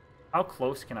 How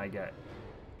close can I get?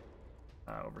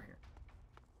 Over here.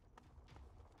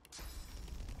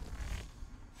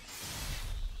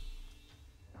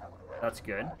 That's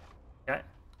good. Okay.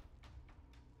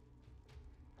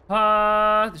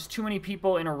 There's too many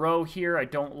people in a row here. I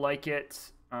don't like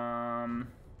it.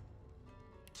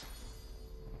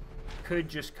 Could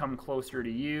just come closer to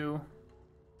you.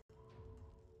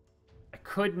 I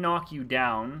could knock you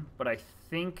down, but I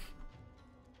think...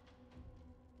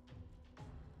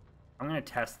 I'm gonna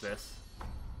test this.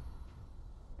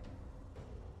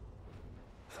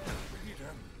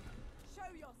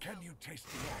 Can you taste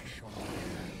the ash on my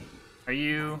hand? Are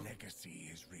you... My legacy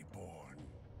is reborn.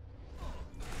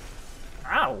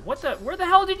 Ow, what the... Where the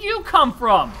hell did you come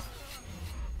from?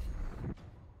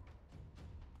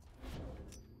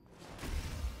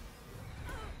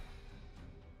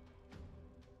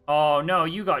 Oh, no,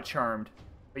 you got charmed.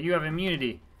 But you have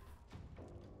immunity.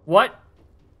 What?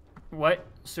 What?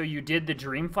 So you did the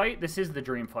dream fight? This is the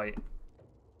dream fight.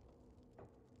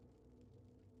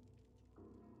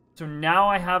 So now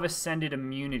I have ascended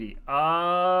immunity.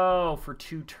 Oh, for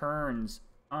 2 turns.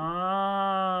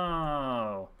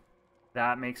 Oh.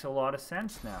 That makes a lot of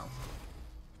sense now.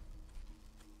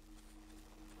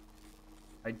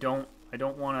 I don't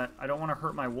want to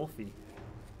hurt my Wolfie.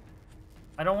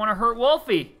 I don't want to hurt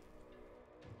Wolfie.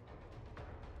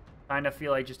 Kind of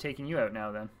feel like just taking you out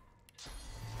now then.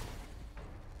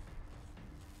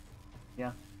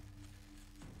 Yeah.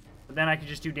 But then I could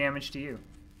just do damage to you.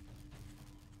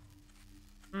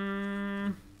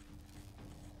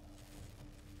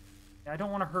 I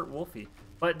don't want to hurt Wolfie.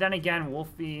 But then again,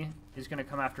 Wolfie is going to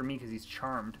come after me because he's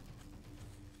charmed.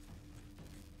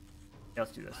 Yeah,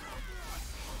 let's do this.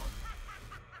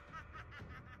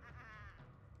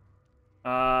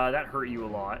 That hurt you a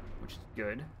lot, which is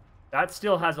good. That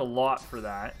still has a lot for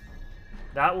that.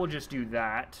 That will just do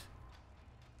that.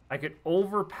 I could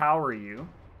overpower you.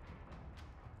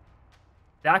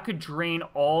 That could drain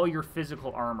all your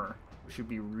physical armor, which would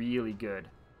be really good.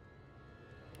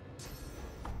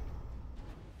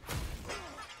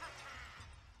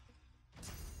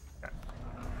 Okay.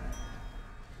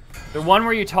 The one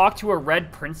where you talk to a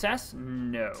red princess?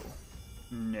 No.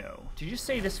 No. Did you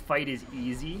say this fight is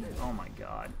easy? Oh my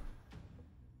god.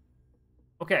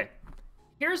 Okay.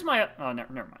 Here's my... Oh,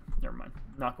 never mind. Never mind.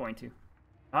 Not going to.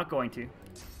 Not going to.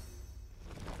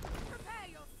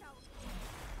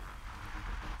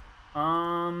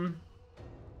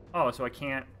 Oh, so I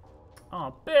can't...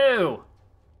 Oh, boo!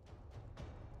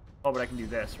 Oh, but I can do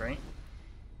this, right?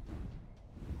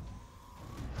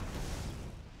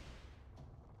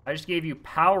 I just gave you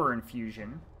power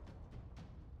infusion.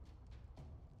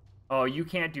 Oh, you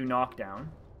can't do knockdown.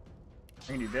 I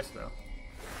can do this, though.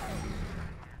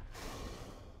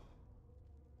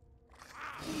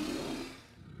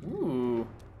 Ooh.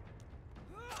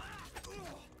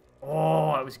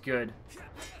 Oh, that was good.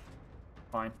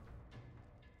 Fine.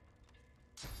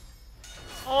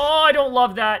 Oh, I don't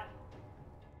love that.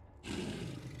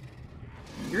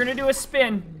 You're gonna do a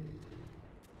spin.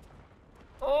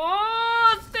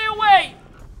 Oh, stay away.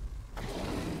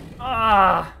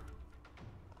 Ah.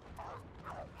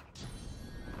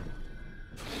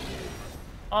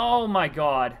 Oh my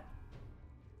god.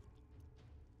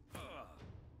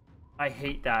 I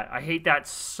hate that. I hate that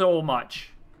so much.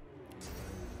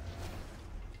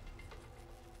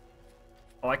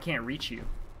 Oh, I can't reach you.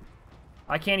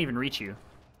 I can't even reach you.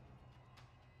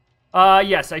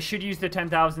 Yes, I should use the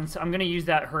 10,000. I'm gonna use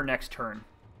that her next turn.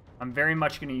 I'm very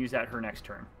much gonna use that her next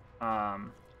turn. That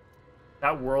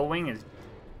whirlwing is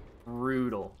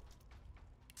brutal.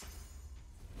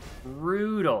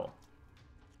 Brutal.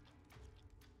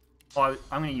 Oh,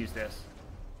 I'm gonna use this.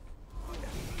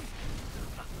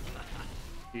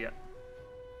 Yeah.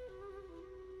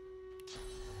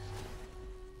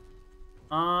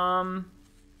 I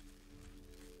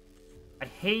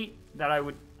hate that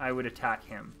I would attack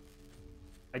him.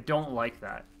 I don't like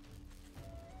that.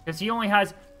 Because he only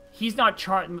has... He's not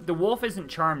charmed... The wolf isn't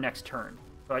charmed next turn.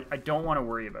 So I don't want to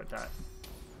worry about that.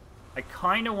 I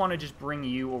kind of want to just bring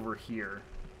you over here.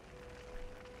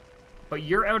 But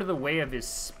you're out of the way of his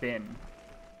spin.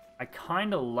 I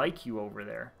kind of like you over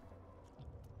there.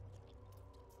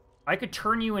 I could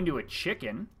turn you into a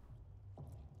chicken.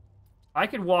 I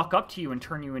could walk up to you and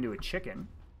turn you into a chicken.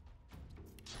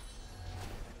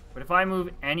 But if I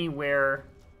move anywhere...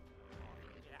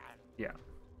 Yeah.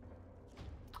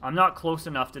 I'm not close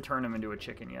enough to turn him into a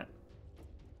chicken yet.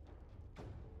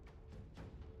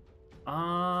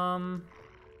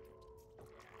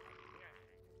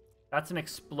 That's an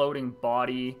exploding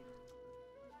body.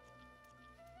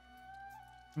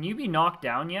 Can you be knocked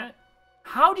down yet?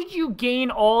 How did you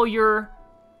gain all your...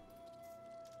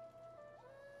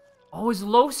 Oh, is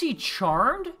Losi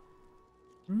charmed?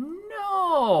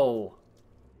 No!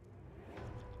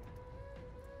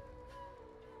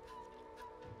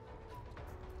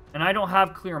 And I don't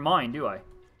have clear mind, do I?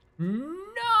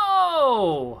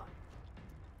 No!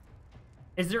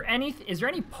 Is there any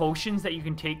potions that you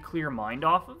can take clear mind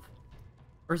off of?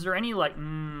 Or is there any like,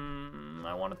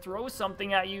 I want to throw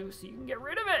something at you so you can get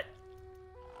rid of it?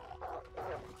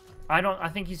 I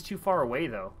think he's too far away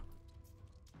though.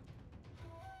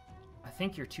 I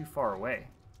think you're too far away.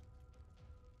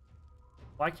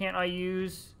 Why can't I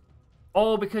use...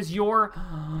 Oh, because you're...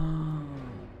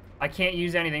 I can't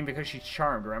use anything because she's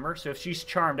charmed, remember? So if she's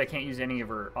charmed, I can't use any of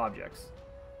her objects.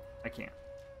 I can't.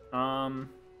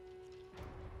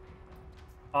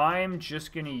 I'm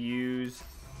just gonna use...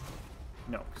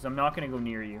 No, because I'm not gonna go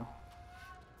near you.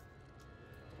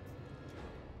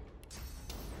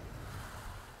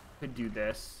 Could do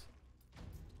this.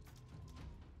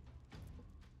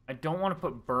 I don't want to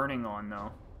put burning on,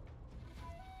 though.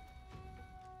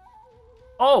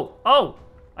 Oh! Oh!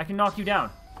 I can knock you down.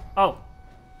 Oh.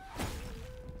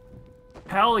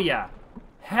 Hell yeah.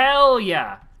 Hell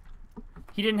yeah!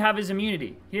 He didn't have his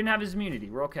immunity. He didn't have his immunity.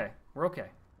 We're okay. We're okay.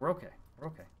 We're okay. We're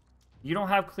okay. You don't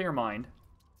have clear mind.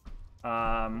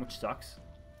 Which sucks.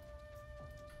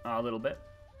 A little bit.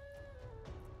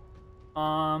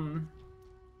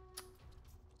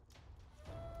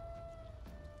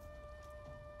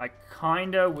 I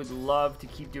kinda would love to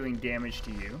keep doing damage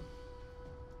to you.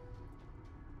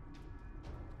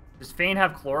 Does Fane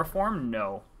have chloroform?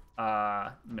 No.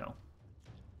 No.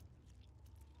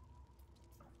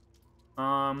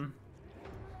 I'm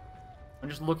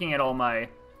just looking at all my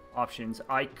options.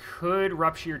 I could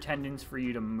rupture your tendons for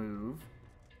you to move.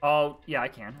 Oh, yeah, I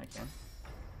can.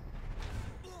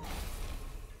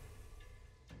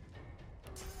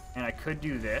 And I could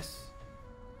do this.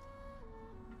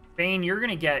 Fane, you're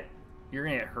gonna get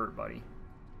hurt, buddy.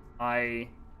 I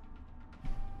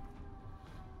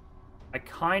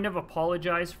kind of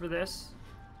apologize for this.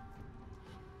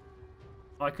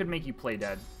 Oh, I could make you play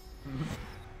dead.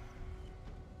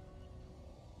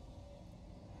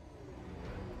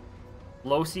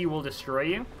 Losi will destroy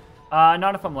you?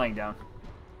 Not if I'm laying down.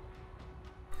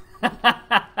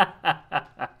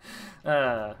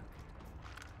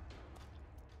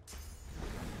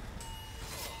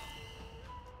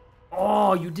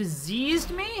 Oh, you diseased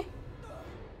me?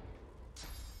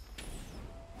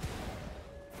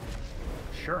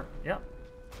 Sure, yeah.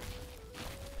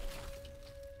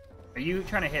 Are you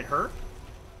trying to hit her?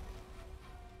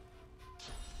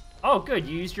 Oh, good.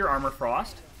 You used your armor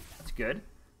frost. That's good.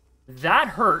 That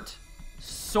hurt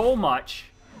so much.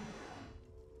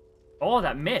 Oh,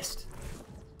 that missed.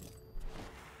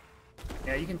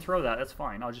 Yeah, you can throw that. That's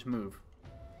fine. I'll just move.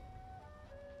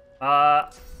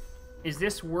 Is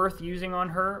this worth using on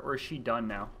her, or is she done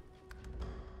now?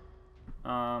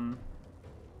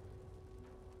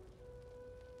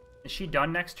 Is she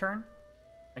done next turn?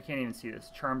 I can't even see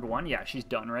this. Charmed 1? Yeah, she's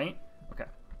done, right? Okay.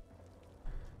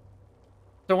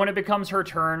 So when it becomes her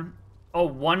turn... Oh,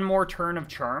 one more turn of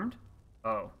Charmed?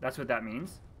 Oh, that's what that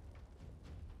means?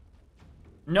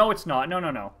 No, it's not. No,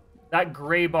 no, no. That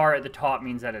gray bar at the top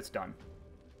means that it's done.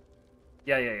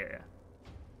 Yeah.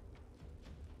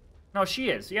 No, she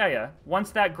is. Yeah.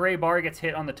 Once that gray bar gets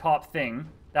hit on the top thing,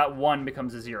 that 1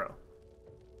 becomes a 0.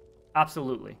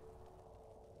 Absolutely.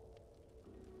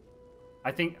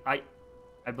 I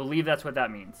believe that's what that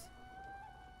means.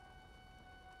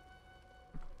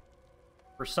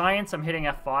 For science, I'm hitting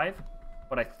F5,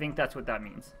 but I think that's what that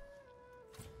means.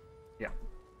 Yeah.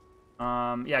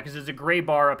 Yeah, because there's a gray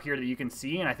bar up here that you can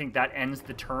see, and I think that ends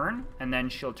the turn, and then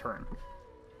she'll turn.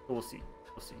 So we'll see.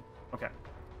 We'll see. Okay.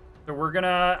 So we're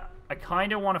gonna... I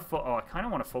kind of want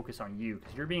to focus on you,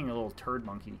 because you're being a little turd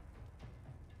monkey.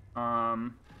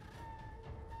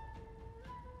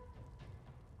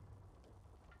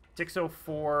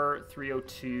 604,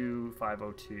 302,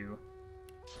 502.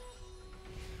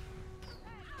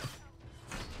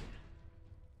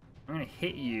 I'm gonna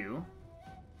hit you.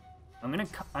 I'm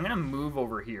gonna move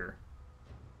over here.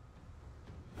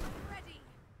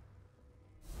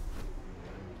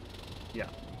 Yeah.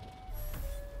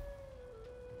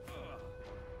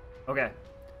 Okay.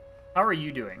 How are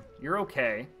you doing? You're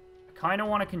okay. I kind of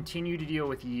want to continue to deal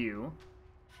with you.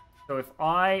 So if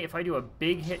I do a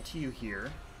big hit to you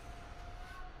here,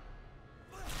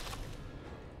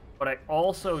 but I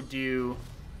also do...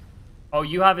 Oh,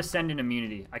 you have Ascendant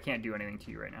Immunity. I can't do anything to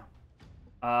you right now.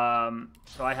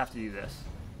 So I have to do this.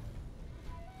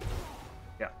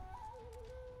 Yeah.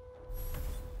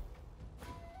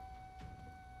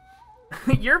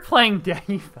 You're playing dead,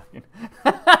 you fucking...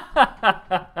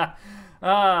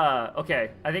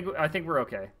 okay. I think we're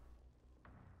okay.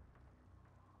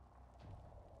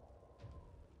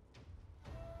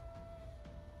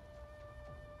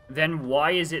 Then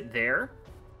why is it there?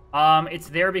 It's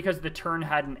there because the turn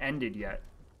hadn't ended yet.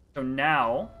 So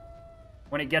now,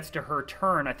 when it gets to her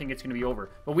turn, I think it's going to be over.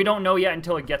 But we don't know yet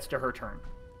until it gets to her turn.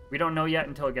 We don't know yet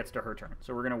until it gets to her turn.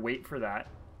 So we're going to wait for that.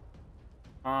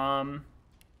 I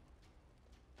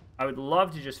would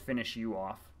love to just finish you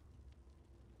off.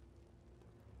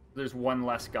 There's one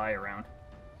less guy around.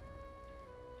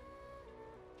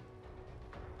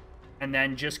 And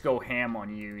then just go ham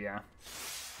on you, yeah.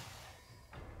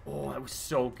 Oh, that was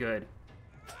so good.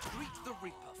 The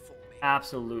Reaper for me.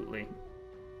 Absolutely.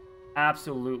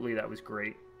 Absolutely, that was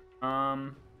great.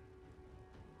 How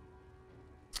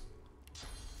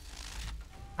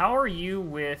are you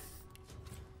with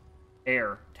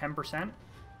air? 10%?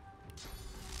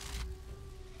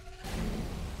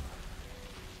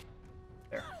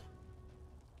 There.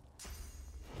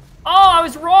 Oh, I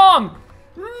was wrong!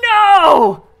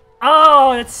 No!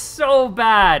 Oh, that's so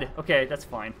bad. Okay, that's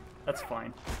fine. That's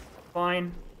fine.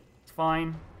 Fine. It's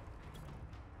fine.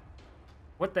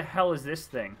 What the hell is this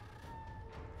thing?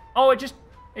 Oh, it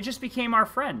just became our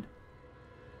friend.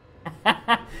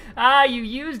 Ah, you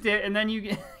used it and then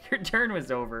your turn was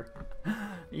over.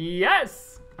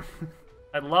 Yes!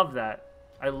 I love that.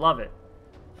 I love it.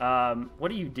 What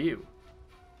do you do?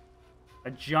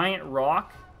 A giant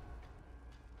rock?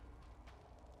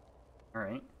 All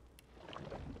right.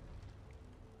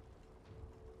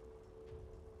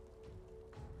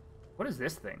 What is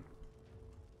this thing?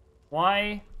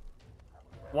 Why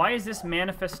is this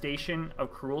manifestation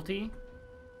of cruelty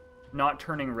not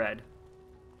turning red?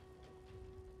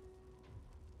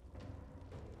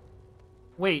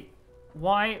 Wait,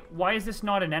 why is this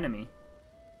not an enemy?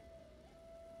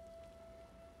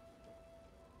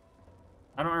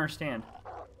 I don't understand.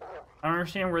 I don't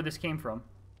understand where this came from.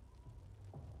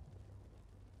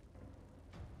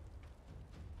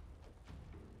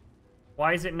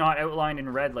 Why is it not outlined in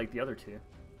red like the other two?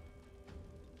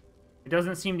 It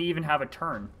doesn't seem to even have a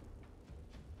turn.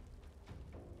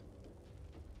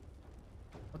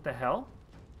 What the hell?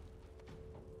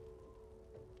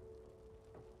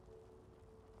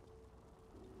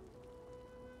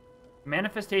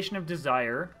 Manifestation of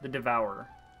Desire, the Devourer.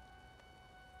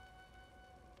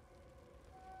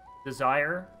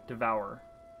 Desire, Devour.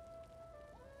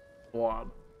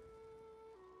 Blob.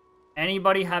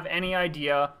 Anybody have any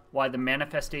idea why the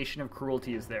manifestation of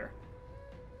cruelty is there?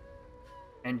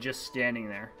 And just standing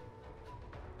there.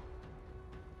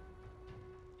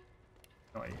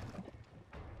 No idea.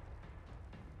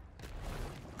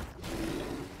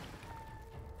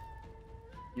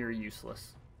 You're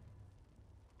useless.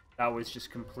 That was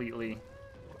just completely...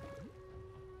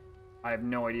 I have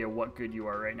no idea what good you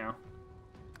are right now.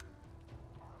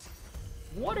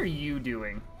 What are you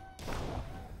doing?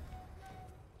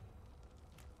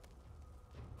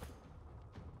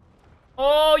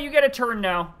 Oh, you get a turn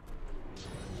now.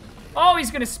 Oh,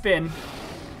 he's gonna spin.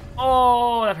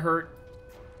 Oh, that hurt.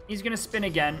 He's gonna spin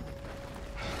again.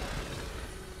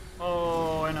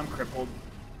 Oh, and I'm crippled.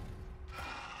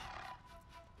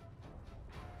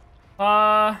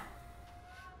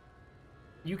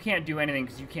 You can't do anything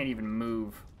because you can't even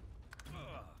move.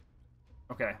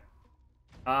 Okay.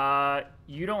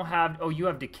 You don't have... Oh, you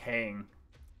have decaying.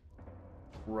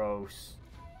 Gross.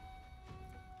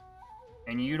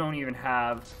 And you don't even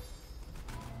have...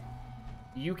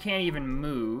 You can't even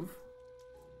move.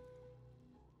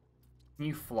 Can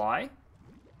you fly?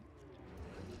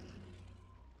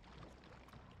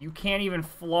 You can't even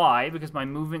fly because my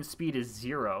movement speed is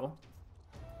 0.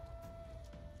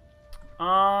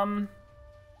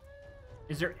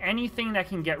 Is there anything that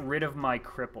can get rid of my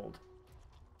crippled?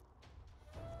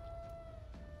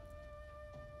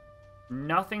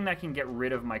 Nothing that can get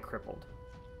rid of my crippled.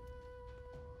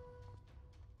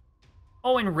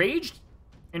 Oh, enraged?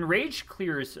 Enraged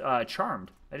clears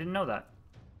charmed. I didn't know that.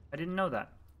 I didn't know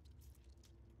that.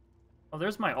 Oh,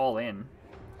 there's my all-in.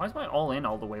 Why is my all-in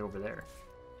all the way over there?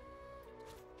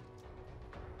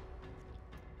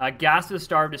 Gas to the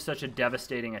Starved is such a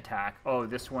devastating attack. Oh,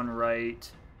 this one right...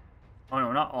 Oh,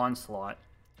 no, not Onslaught.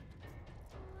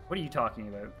 What are you talking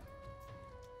about?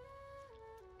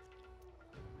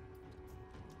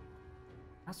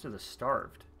 Gas to the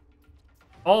Starved.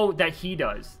 Oh, that he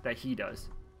does. That he does.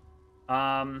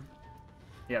 Yeah,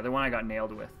 the one I got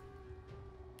nailed with.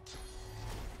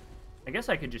 I guess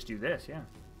I could just do this, yeah.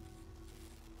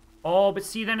 Oh, but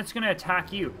see, then it's going to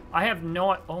attack you. I have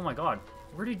no... Oh, my God.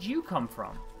 Where did you come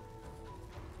from?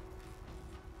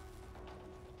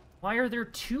 Why are there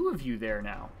 2 of you there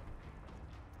now?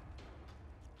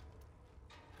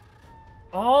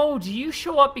 Oh, do you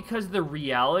show up because the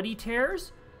reality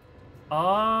tears?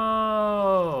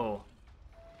 Oh.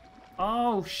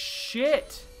 Oh,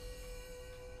 shit.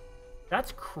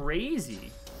 That's crazy.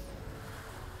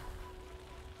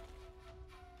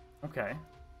 Okay.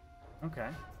 Okay.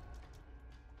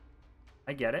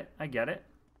 I get it. I get it.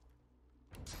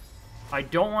 I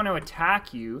don't want to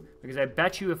attack you because I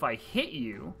bet you if I hit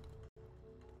you...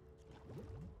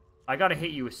 I gotta hit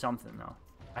you with something, though.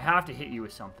 I have to hit you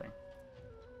with something.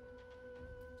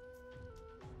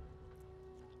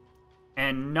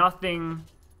 And nothing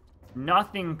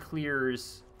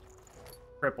clears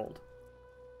crippled.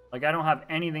 Like, I don't have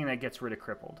anything that gets rid of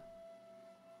crippled.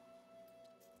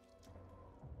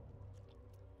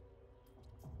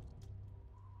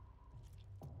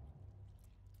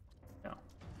 No.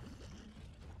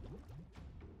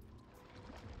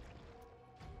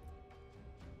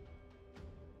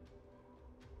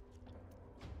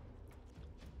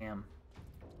 Damn.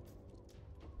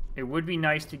 It would be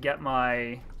nice to get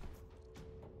my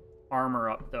armor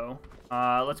up, though.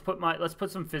 Let's put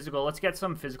some physical. Let's get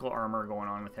some physical armor going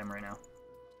on with him right now.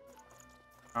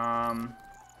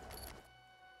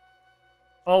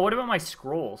 Oh, what about my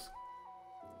scrolls?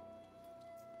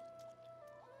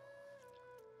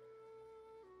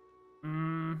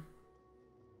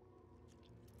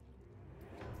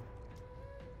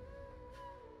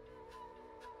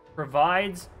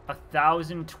 Provides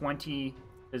 1,020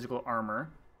 physical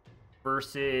armor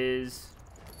versus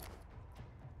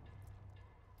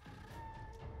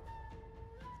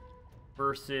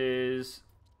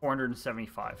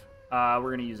 475.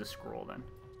 We're gonna use a scroll then,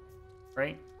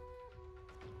 right?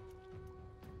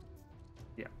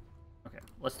 Yeah. Okay.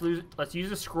 Let's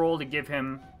use a scroll to give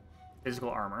him physical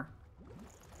armor.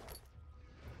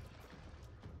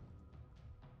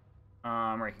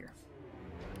 Right here.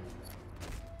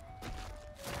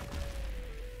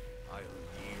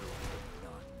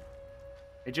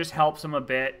 It just helps him a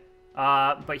bit.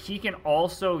 But he can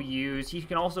also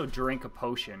drink a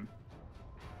potion.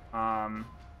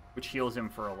 Which heals him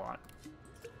for a lot.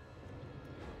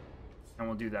 And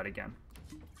we'll do that again.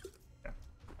 Okay.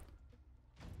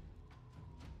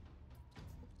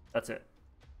 That's it.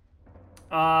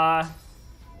 I'm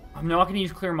not going to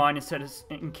use Clear Mind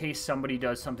in case somebody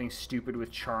does something stupid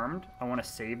with Charmed. I want to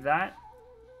save that.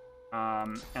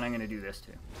 And I'm going to do this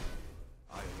too.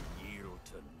 I yield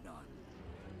to none.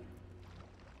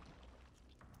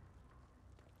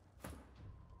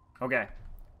 Okay.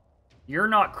 You're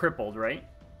not crippled, right?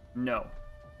 No.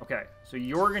 Okay, so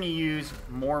you're going to use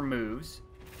more moves.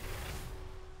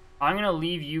 I'm going to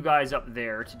leave you guys up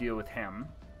there to deal with him.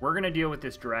 We're going to deal with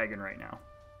this dragon right now.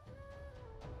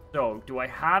 So, do I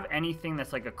have anything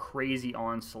that's like a crazy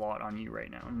onslaught on you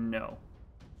right now? No.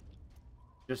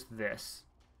 Just this.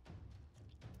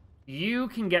 You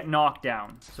can get knocked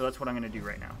down, so that's what I'm going to do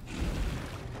right now.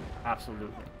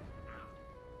 Absolutely.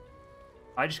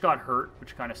 I just got hurt,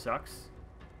 which kind of sucks.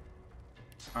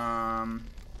 I'll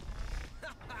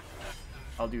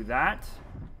do that.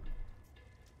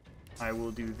 I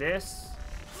will do this.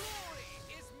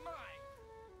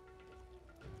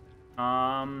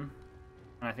 And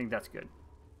I think that's good.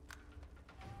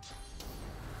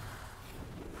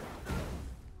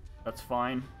 That's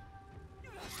fine.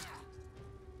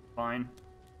 Fine.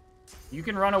 You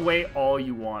can run away all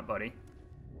you want, buddy.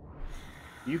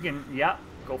 You can, yeah,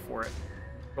 go for it.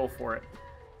 Go for it.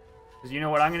 Because you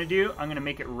know what I'm going to do? I'm going to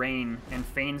make it rain, and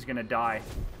Fane's going to die.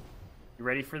 You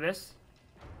ready for this?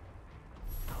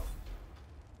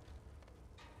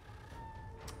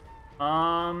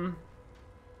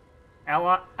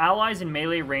 Allies in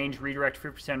melee range redirect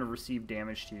 50% of received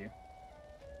damage to you.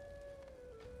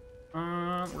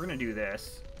 We're going to do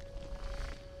this.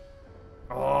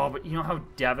 Oh, but you know how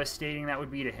devastating that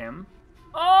would be to him?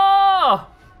 Oh!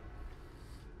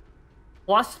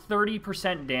 Plus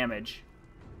 30% damage.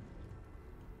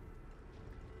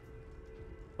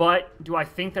 But do I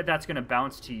think that that's going to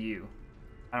bounce to you?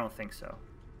 I don't think so.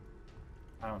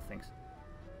 I don't think so.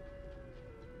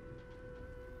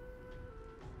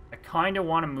 I kind of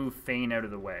want to move Fane out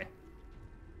of the way.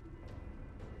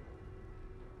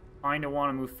 Kind of want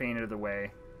to move Fane out of the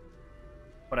way.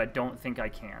 But I don't think I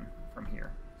can from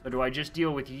here. So do I just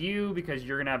deal with you because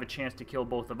you're going to have a chance to kill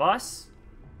both of us?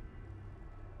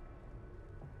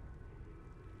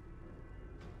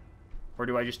 Or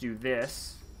do I just do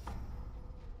this?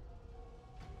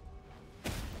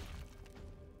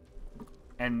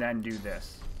 And then do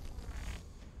this.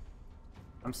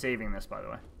 I'm saving this, by the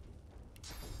way.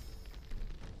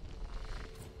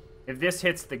 If this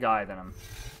hits the guy, then I'm...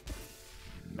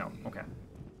 No, okay.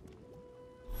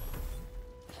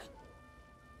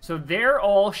 So they're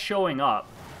all showing up.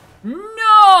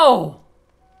 No!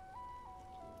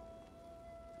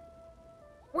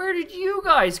 Where did you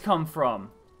guys come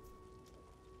from?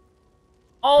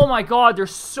 Oh my god,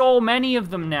 there's so many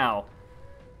of them now.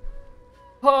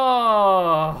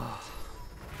 Oh.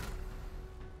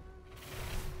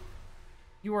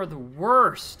 You are the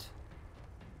worst.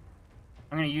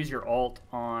 I'm going to use your ult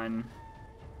on...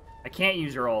 I can't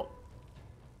use your ult.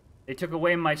 They took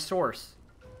away my source.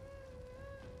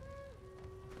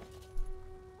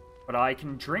 But I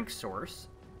can drink source.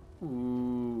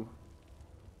 Ooh.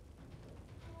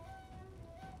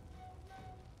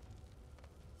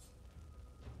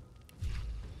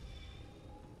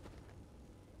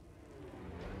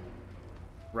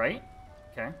 Right?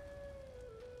 Okay.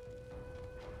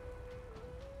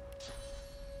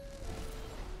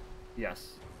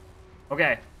 Yes.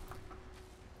 Okay.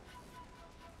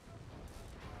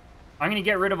 I'm gonna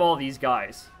get rid of all these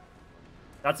guys.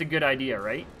 That's a good idea,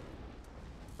 right?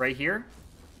 Right here?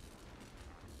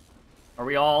 Are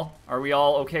we all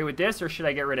okay with this, or should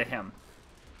I get rid of him?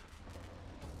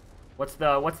 What's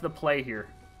the play here?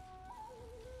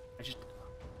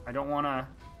 I don't wanna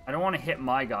hit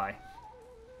my guy.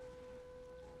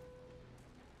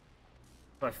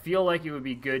 So I feel like it would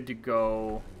be good to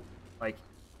go like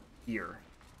here.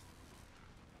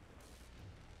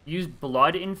 Use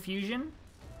blood infusion?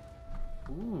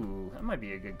 Ooh, that might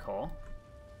be a good call.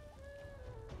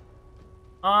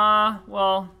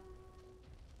 Well...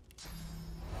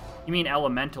 You mean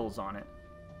elementals on it?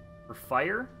 For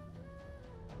fire?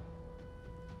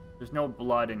 There's no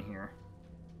blood in here.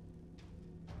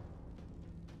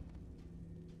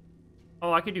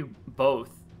 Oh, I could do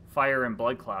both. Fire and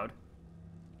blood cloud.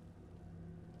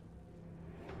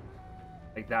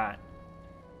 Like that.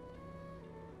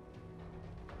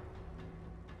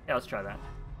 Yeah, let's try that.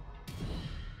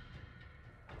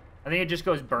 I think it just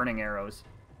goes burning arrows.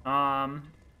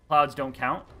 Clouds don't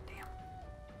count. Damn.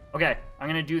 Okay, I'm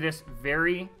gonna do this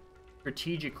very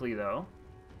strategically though,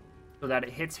 so that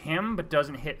it hits him but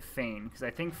doesn't hit Fane, because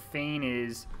I think Fane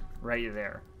is right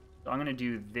there. So I'm gonna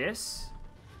do this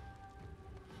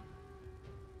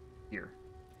here.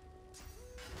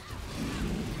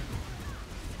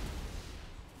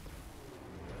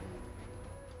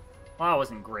 Well, that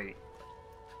wasn't great.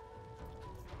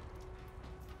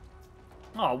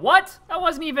 Oh, what? That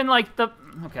wasn't even like the...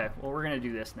 Okay, well, we're gonna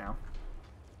do this now.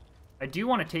 I do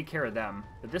want to take care of them,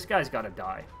 but this guy's gotta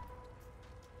die.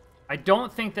 I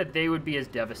don't think that they would be as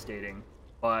devastating,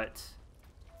 but...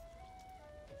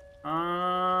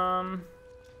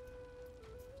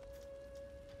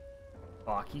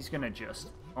 Fuck, he's gonna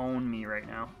just own me right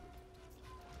now.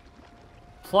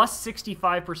 Plus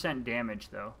 65% damage,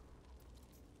 though.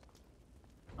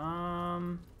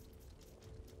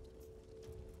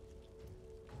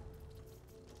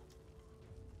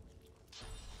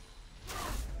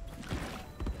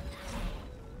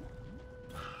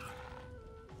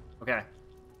 Okay.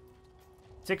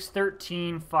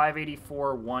 613,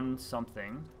 584, 1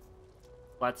 something.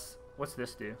 What's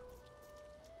this do?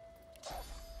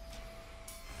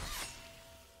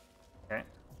 Okay.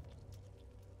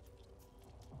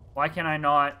 Why can I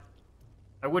not?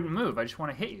 I wouldn't move. I just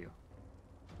want to hit you.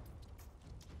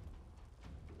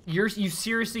 You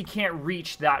seriously can't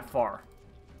reach that far.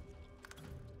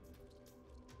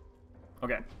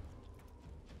 Okay.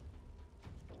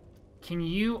 Can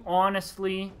you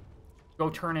honestly go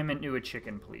turn him into a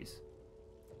chicken, please?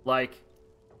 Like,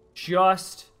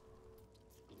 just...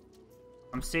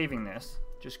 I'm saving this.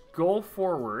 Just go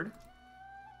forward.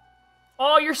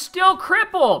 Oh, you're still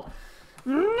crippled!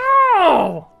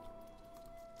 No!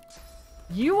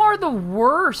 You are the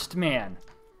worst, man.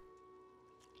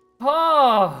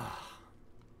 Oh.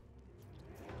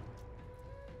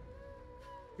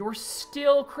 You're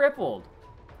still crippled.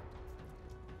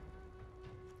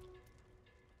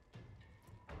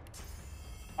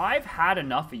 I've had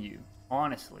enough of you,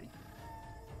 honestly.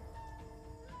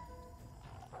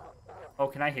 Oh,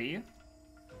 can I hit you?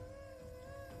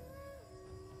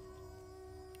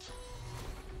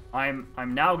 I'm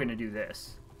now gonna do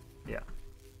this. Yeah.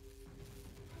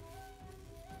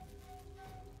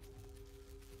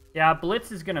 Yeah,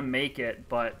 Blitz is gonna make it,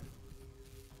 but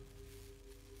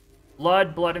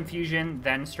blood infusion,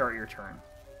 then start your turn.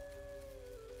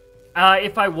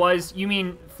 If I was, you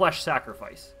mean flesh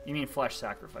sacrifice. You mean flesh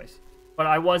sacrifice. But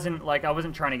I wasn't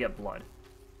trying to get blood.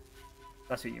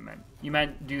 That's what you meant. You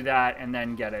meant do that and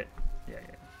then get it. Yeah.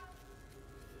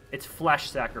 It's flesh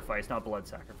sacrifice, not blood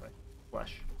sacrifice.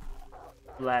 Flesh.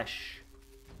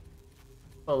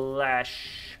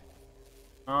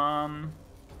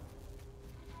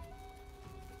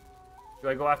 Do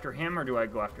I go after him or do I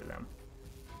go after them?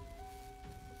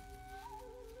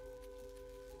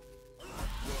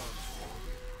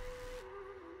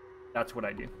 That's what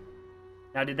I do.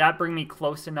 Now, did that bring me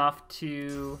close enough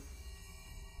to...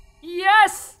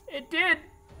 Yes! It did!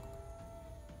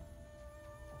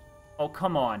 Oh,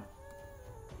 come on.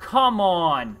 Come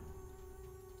on!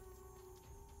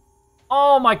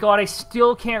 Oh my god, I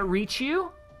still can't reach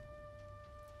you?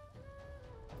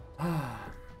 And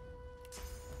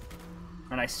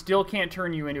I still can't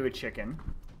turn you into a chicken.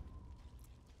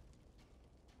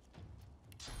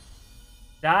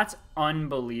 That's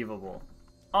unbelievable.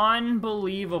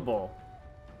 Unbelievable.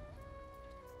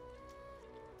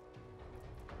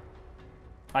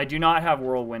 I do not have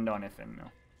Whirlwind on Ifin, no.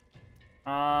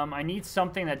 I need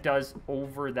something that does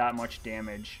over that much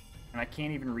damage. And I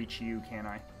can't even reach you, can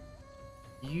I?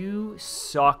 You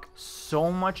suck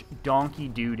so much donkey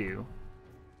doo-doo.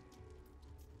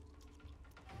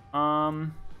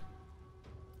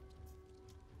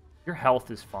 Your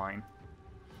health is fine.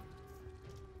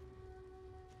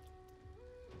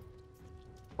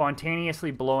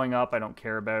 Spontaneously blowing up, I don't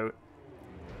care about.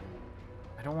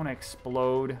 I don't want to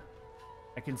explode.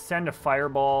 I can send a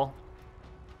fireball.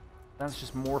 That's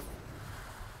just more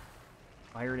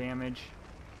fire damage.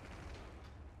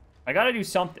 I gotta do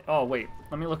something. Oh, wait.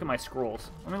 Let me look at my scrolls.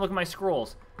 Let me look at my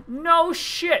scrolls. No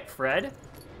shit, Fred.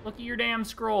 Look at your damn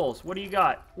scrolls. What do you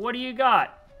got? What do you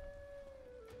got?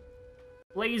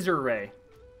 Laser ray.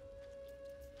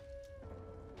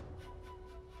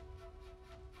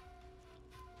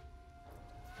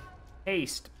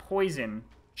 Haste, poison,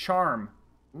 charm.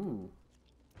 Ooh.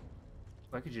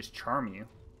 I could just charm you.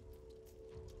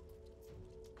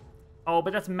 Oh,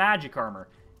 but that's magic armor.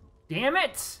 Damn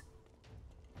it!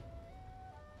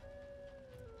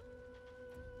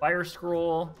 Fire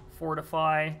scroll,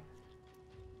 fortify,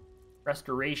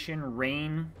 restoration,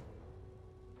 rain,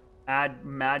 add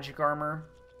magic armor,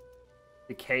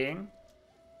 decaying,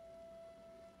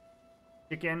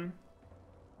 chicken.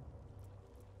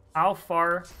 How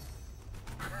far?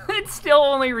 It still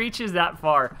only reaches that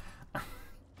far.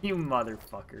 You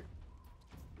motherfucker.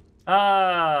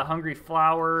 Hungry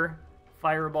flower,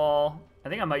 fireball. I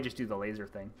think I might just do the laser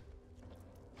thing.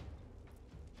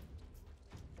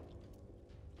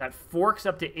 That forks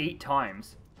up to 8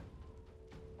 times.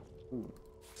 Ooh.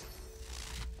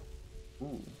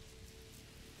 Ooh.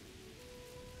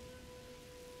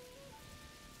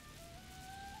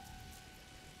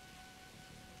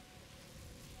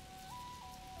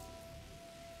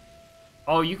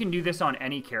 Oh, you can do this on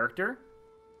any character?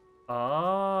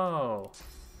 Oh.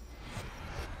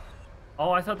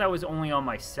 Oh, I thought that was only on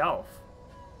myself.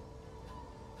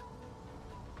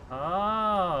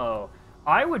 Oh.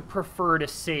 I would prefer to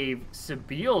save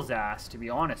Sabiel's ass, to be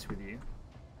honest with you,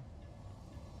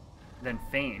 than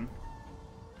Fane.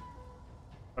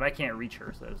 But I can't reach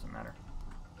her, so that doesn't matter.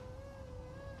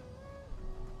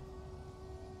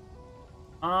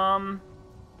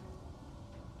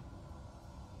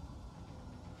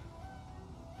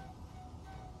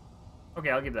 Okay,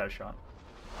 I'll give that a shot.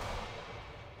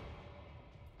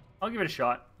 I'll give it a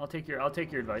shot. I'll take your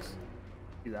advice.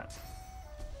 Do that.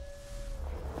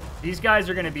 These guys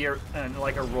are gonna be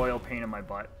like a royal pain in my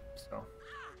butt. So.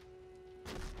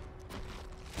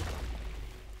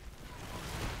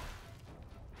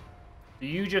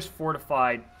 You just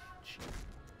fortified.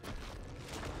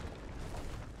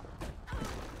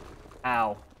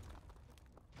 Ow.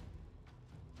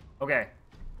 Okay.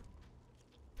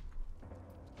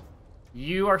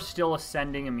 You are still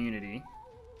ascending immunity.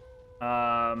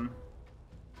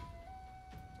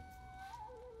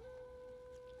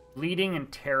 Bleeding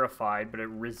and terrified, but it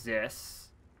resists.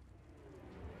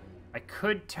 I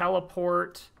could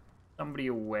teleport somebody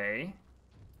away.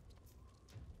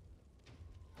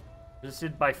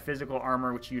 Resisted by physical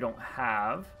armor, which you don't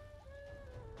have.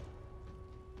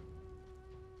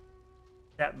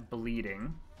 That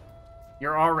bleeding.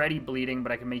 You're already bleeding,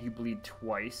 but I can make you bleed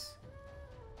twice.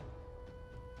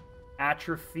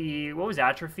 Atrophy. What was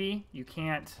atrophy? You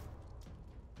can't...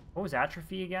 What was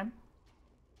atrophy again?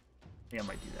 I think I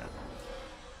might do that.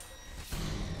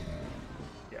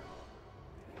 Yeah.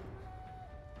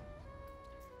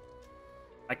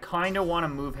 I kind of want to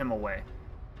move him away.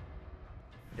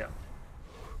 Yeah.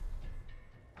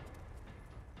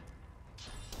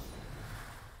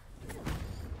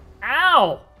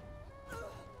 Ow!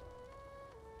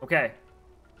 Okay.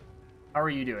 How are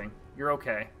you doing? You're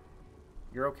okay.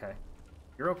 You're okay.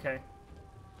 You're okay.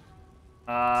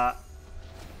 I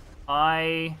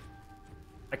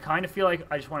kind of feel like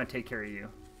I just want to take care of you.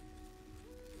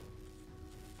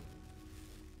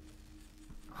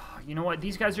 You know what?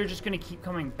 These guys are just going to keep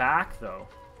coming back, though.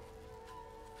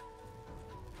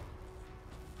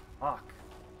 Fuck.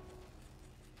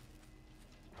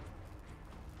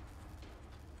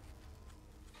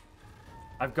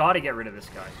 I've got to get rid of this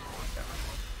guy. Yeah.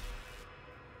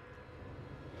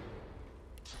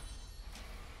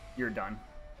 You're done.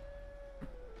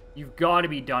 You've got to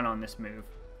be done on this move.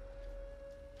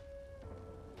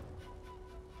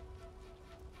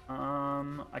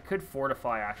 I could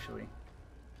fortify, actually.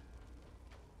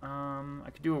 I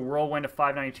could do a whirlwind of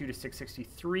 592 to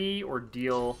 663, or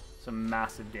deal some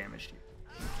massive damage to you.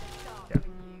 Yeah.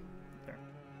 There.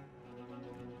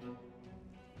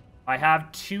 I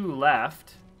have 2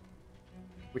 left,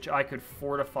 which I could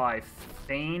fortify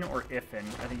Thane or Iffin.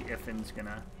 I think Iffin's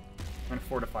gonna... I'm gonna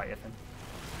fortify Iffin.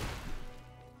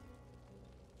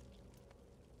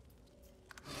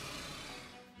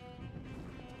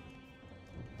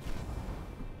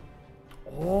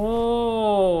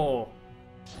 Oh!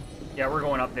 Yeah, we're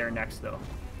going up there next, though.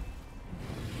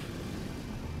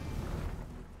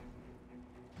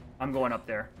 I'm going up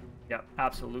there. Yep,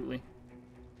 absolutely.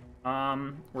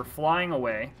 We're flying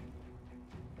away.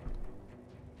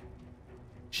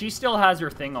 She still has her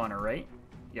thing on her, right?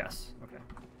 Yes, okay.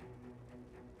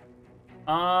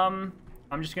 I'm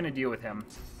just gonna deal with him.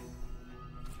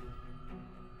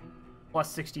 Plus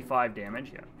 65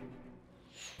 damage, yeah.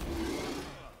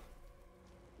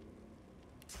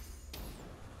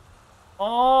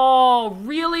 Oh,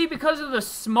 really? Because of the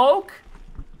smoke?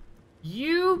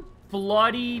 You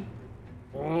bloody...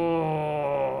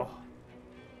 Oh.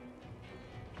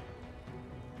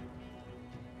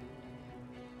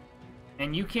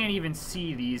 And you can't even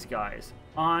see these guys.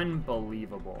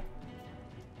 Unbelievable.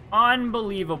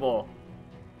 Unbelievable.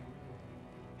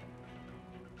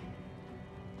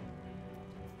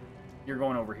 You're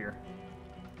going over here.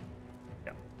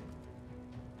 Yeah.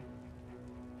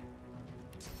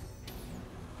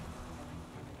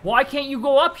 Why can't you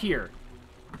go up here?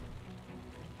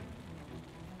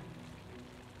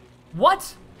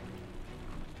 What?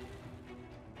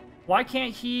 Why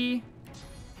can't he...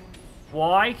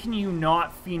 Why can you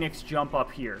not Phoenix jump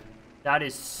up here? That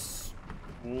is...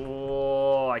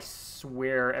 Oh, I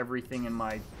swear everything in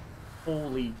my...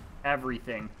 Holy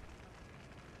everything.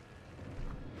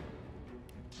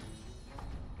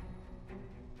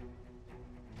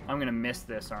 I'm gonna miss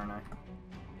this, aren't I?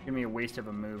 It's gonna be a waste of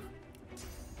a move.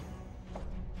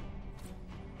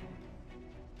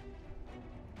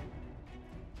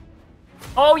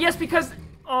 Oh, yes, because...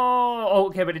 Oh,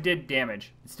 okay, but it did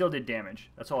damage. It still did damage.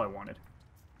 That's all I wanted.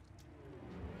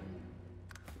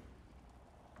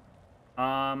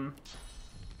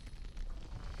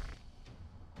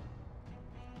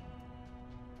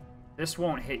 This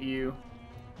won't hit you.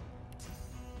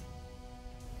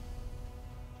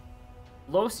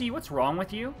 Losi, what's wrong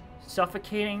with you?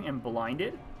 Suffocating and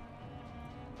blinded?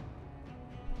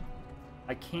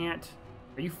 I can't...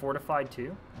 Are you fortified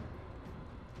too?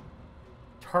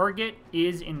 Target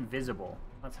is invisible.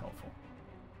 That's helpful.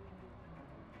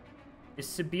 Is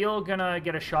Sabine gonna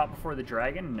get a shot before the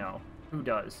dragon? No. Who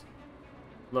does?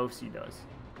 Losi does.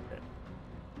 Okay.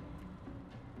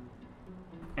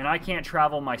 And I can't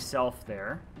travel myself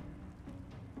there.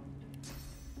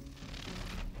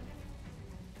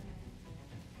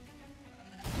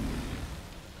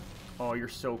 Oh, you're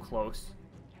so close.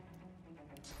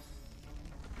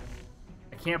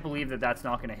 I can't believe that that's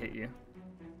not going to hit you.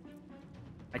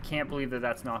 I can't believe that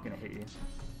that's not going to hit you.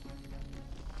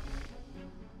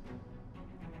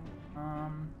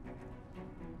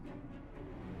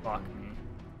 Fuck me.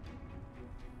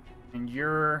 And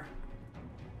you're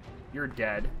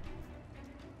dead.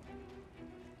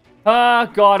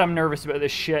 God, I'm nervous about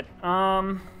this shit.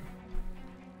 I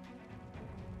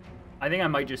think I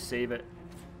might just save it.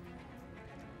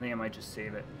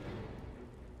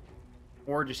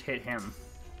 Or just hit him.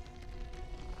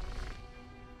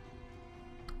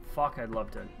 Fuck, I'd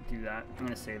love to do that. I'm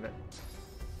gonna save it.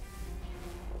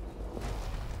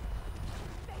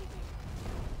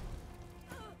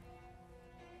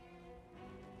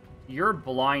 You're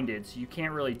blinded, so you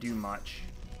can't really do much.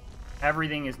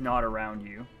 Everything is not around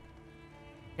you.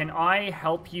 Can I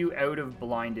help you out of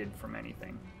blinded from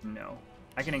anything? No.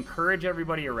 I can encourage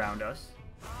everybody around us,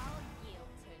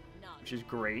 which is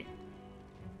great.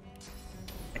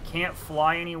 I can't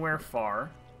fly anywhere far.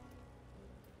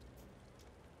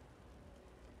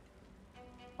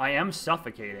 I am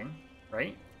suffocating,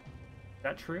 right? Is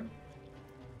that true?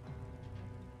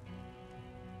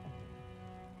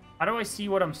 How do I see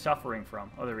what I'm suffering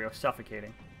from? Oh, there we go.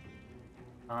 Suffocating.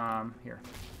 Here.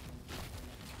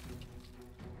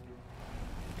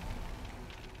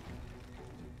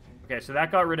 Okay, so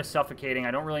that got rid of suffocating.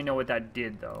 I don't really know what that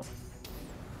did, though.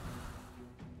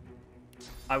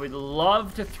 I would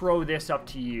love to throw this up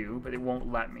to you, but it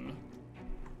won't let me.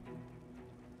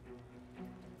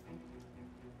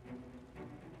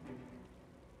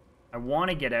 I want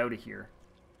to get out of here.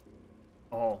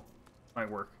 Oh, might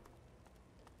work.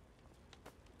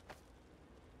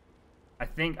 I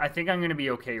think I'm going to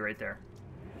be okay right there.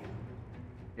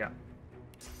 Yeah.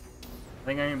 I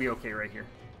think I'm going to be okay right here.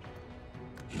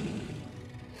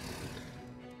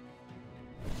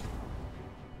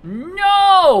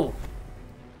 No!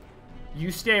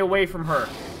 You stay away from her.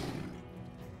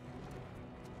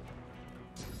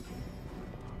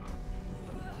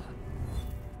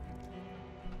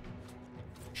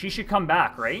 She should come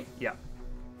back, right? Yeah.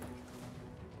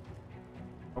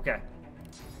 Okay.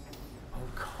 Oh,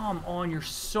 come on. You're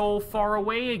so far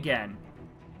away again.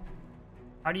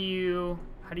 How do you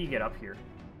get up here?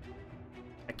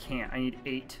 I can't. I need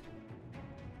 8.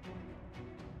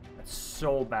 That's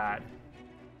so bad.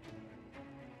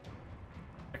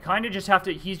 I kind of just have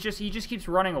to... He just keeps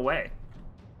running away.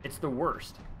 It's the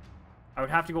worst. I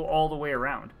would have to go all the way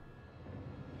around.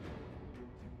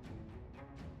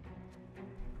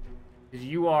 Because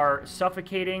you are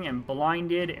suffocating and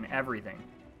blinded and everything.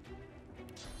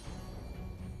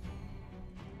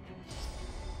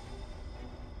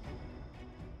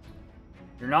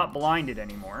 You're not blinded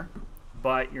anymore,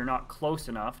 but you're not close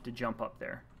enough to jump up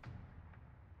there.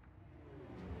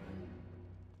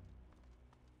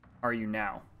 Are you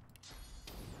now?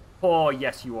 Oh,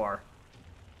 yes, you are.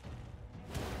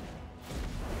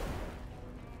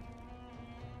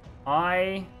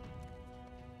 I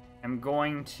am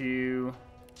going to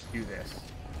do this.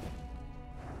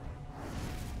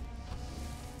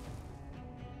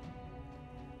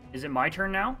 Is it my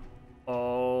turn now?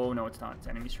 Oh, no, it's not. It's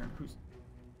enemy's turn.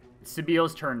 It's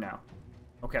Sabiel's turn now.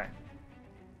 Okay.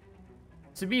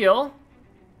 Sabiel,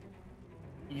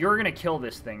 you're gonna kill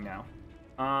this thing now.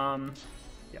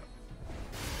 Yeah.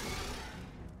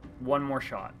 One more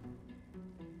shot.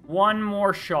 One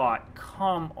more shot.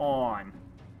 Come on.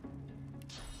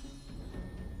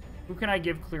 Who can I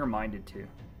give clear-minded to?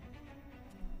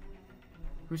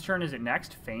 Whose turn is it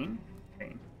next? Fane?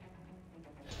 Fane.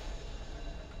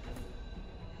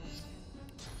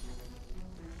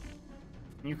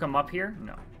 Can you come up here?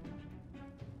 No.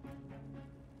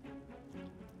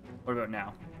 What about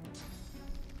now?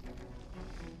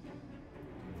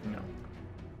 No.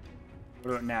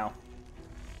 What about now?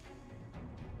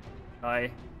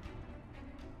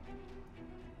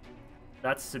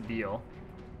 That's Sabiel.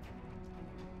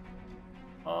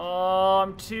 Oh,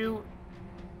 I'm too...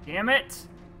 Damn it!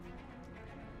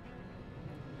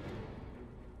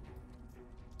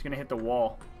 It's gonna hit the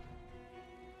wall.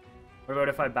 What about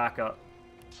if I back up?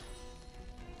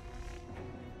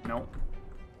 No.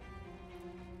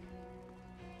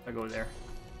 I go there.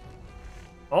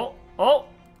 Oh! Oh!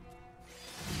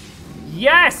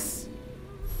 Yes!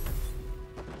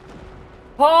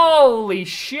 Holy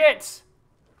shit!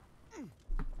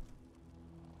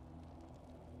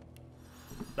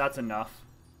 That's enough.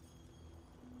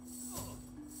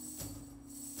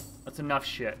 That's enough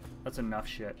shit. That's enough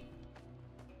shit.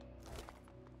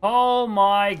 Oh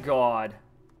my god.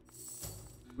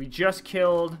 We just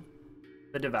killed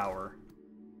the Devourer.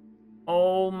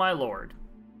 Oh my lord.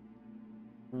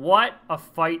 What a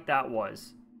fight that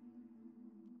was.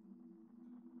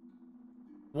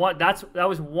 That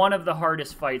was one of the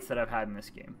hardest fights that I've had in this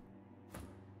game.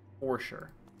 For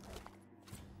sure.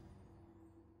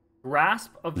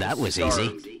 Grasp of the That was Stars.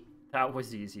 easy. That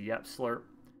was easy. Yep, Slurp.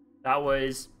 That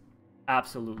was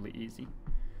absolutely easy.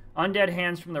 Undead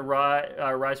hands from the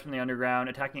rise from the underground,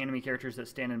 attacking enemy characters that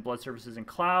stand in blood surfaces and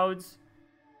clouds.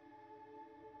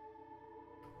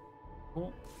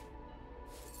 Cool.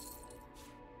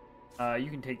 You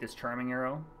can take this charming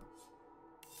arrow.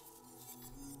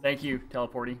 Thank you,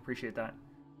 Teleporty. Appreciate that.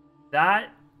 That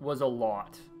was a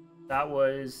lot. That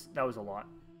was a lot.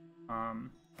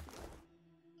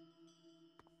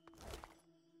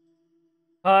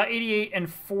 88 and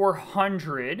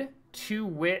 400. 2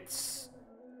 wits.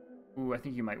 Ooh, I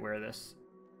think you might wear this.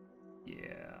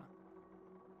 Yeah.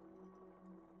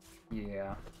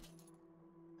 Yeah.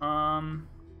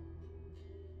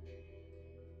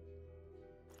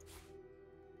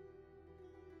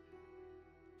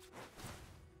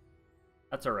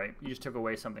 That's alright. You just took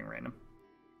away something random.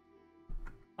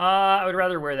 I would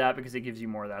rather wear that because it gives you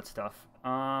more of that stuff.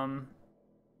 And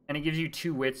it gives you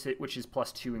 2 wits, which is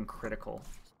 +2 in critical.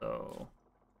 So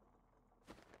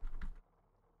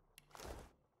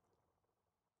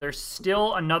there's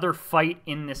still another fight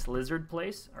in this lizard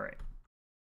place. Alright.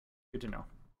 Good to know.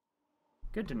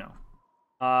 Good to know.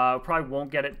 Probably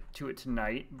won't get to it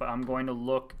tonight, but I'm going to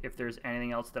look if there's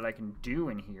anything else that I can do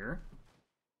in here.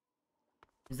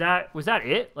 Was that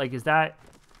it? Like, is that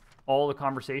all the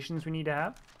conversations we need to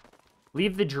have?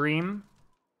 Leave the dream.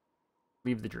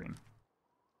 Leave the dream.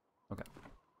 Okay.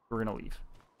 We're gonna leave.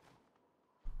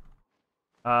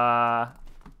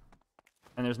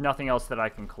 And there's nothing else that I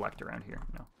can collect around here.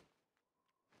 No.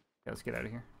 Okay, let's get out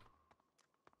of here.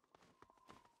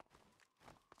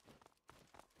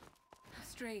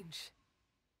 Strange.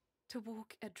 To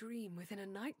walk a dream within a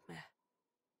nightmare.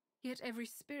 Yet every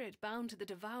spirit bound to the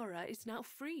Devourer is now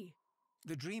free.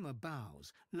 The dreamer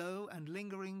bows, low and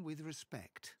lingering with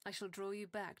respect. I shall draw you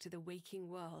back to the waking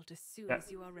world as soon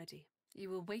as you are ready. You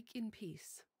will wake in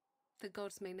peace. The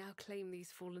gods may now claim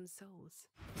these fallen souls.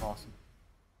 Awesome.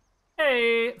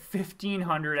 Hey,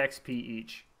 1500 XP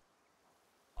each.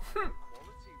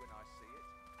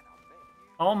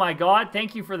 Oh my god,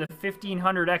 thank you for the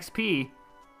 1500 XP.